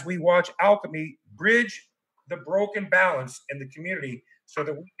 as we watch Alchemy bridge the broken balance in the community so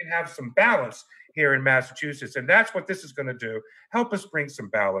that we can have some balance here in Massachusetts. And that's what this is going to do. Help us bring some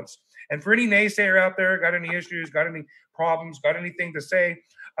balance. And for any naysayer out there, got any issues, got any problems, got anything to say,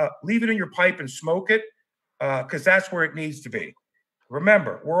 leave it in your pipe and smoke it because that's where it needs to be.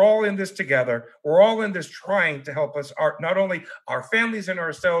 Remember, we're all in this together. We're all in this trying to help us, not only our families and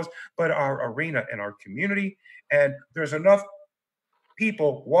ourselves, but our arena and our community. And there's enough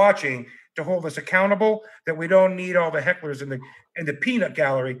people watching to hold us accountable that we don't need all the hecklers in the peanut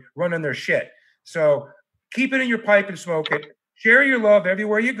gallery running their shit. So keep it in your pipe and smoke it. Share your love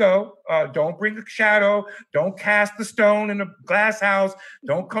everywhere you go. Don't bring a shadow. Don't cast the stone in a glass house.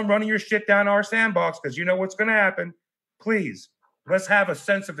 Don't come running your shit down our sandbox because you know what's going to happen. Please, let's have a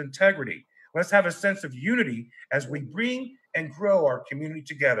sense of integrity. Let's have a sense of unity as we bring and grow our community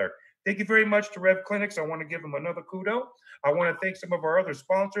together. Thank you very much to Rev Clinics. I want to give them another kudo. I want to thank some of our other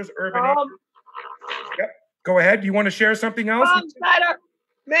sponsors, Urban. Yep. Go ahead. Do you want to share something else? Tom Snyder,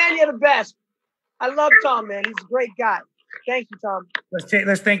 man, you're the best. I love Tom, man. He's a great guy. Thank you, Tom.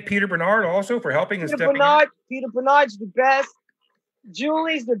 Let's thank Peter Bernard also for helping us. Peter Bernard's the best.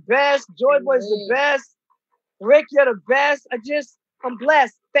 Julie's the best. Joy Boy's the best. Rick, you're the best. I'm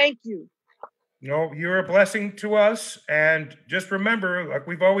blessed. Thank you. No, you're a blessing to us. And just remember, like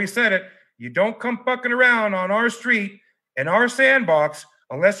we've always said it, you don't come fucking around on our street in our sandbox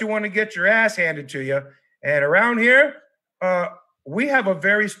unless you want to get your ass handed to you. And around here, we have a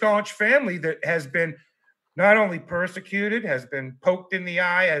very staunch family that has been not only persecuted, has been poked in the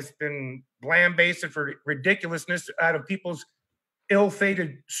eye, has been lambasted for ridiculousness out of people's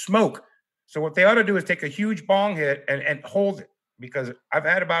ill-fated smoke. So what they ought to do is take a huge bong hit and hold it, because I've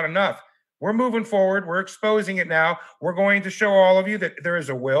had about enough. We're moving forward. We're exposing it now. We're going to show all of you that there is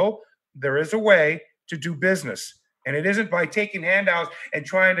a will, there is a way to do business. And it isn't by taking handouts and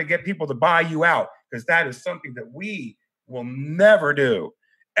trying to get people to buy you out, because that is something that we will never do,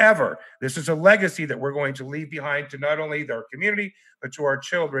 ever. This is a legacy that we're going to leave behind to not only our community, but to our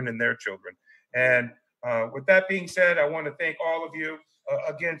children and their children. And with that being said, I want to thank all of you.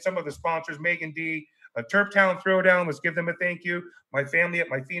 Again, some of the sponsors, Megan D., Turptown Throwdown, let's give them a thank you. My family at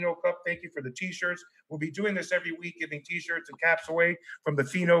my Pheno Cup, thank you for the t-shirts. We'll be doing this every week, giving t-shirts and caps away from the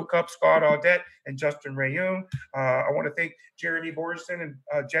Pheno Cup, Scott Audette and Justin Rayoon. I want to thank Jeremy Borgeson and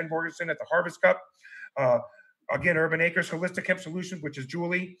Jen Borgeson at the Harvest Cup. Again, Urban Acres Holistic Hemp Solutions, which is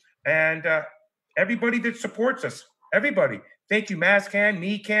Julie, and everybody that supports us. Everybody. Thank you, Mascan,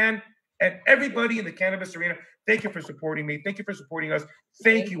 MeCan, and everybody in the cannabis arena. Thank you for supporting me. Thank you for supporting us.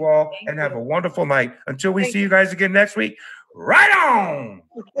 Thank you all, and have a wonderful night. Until we see you guys again next week, right on!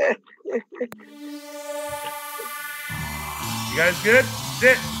 You guys good?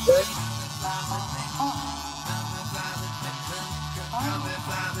 Sit. Come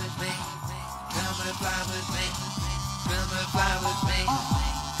and fly with me.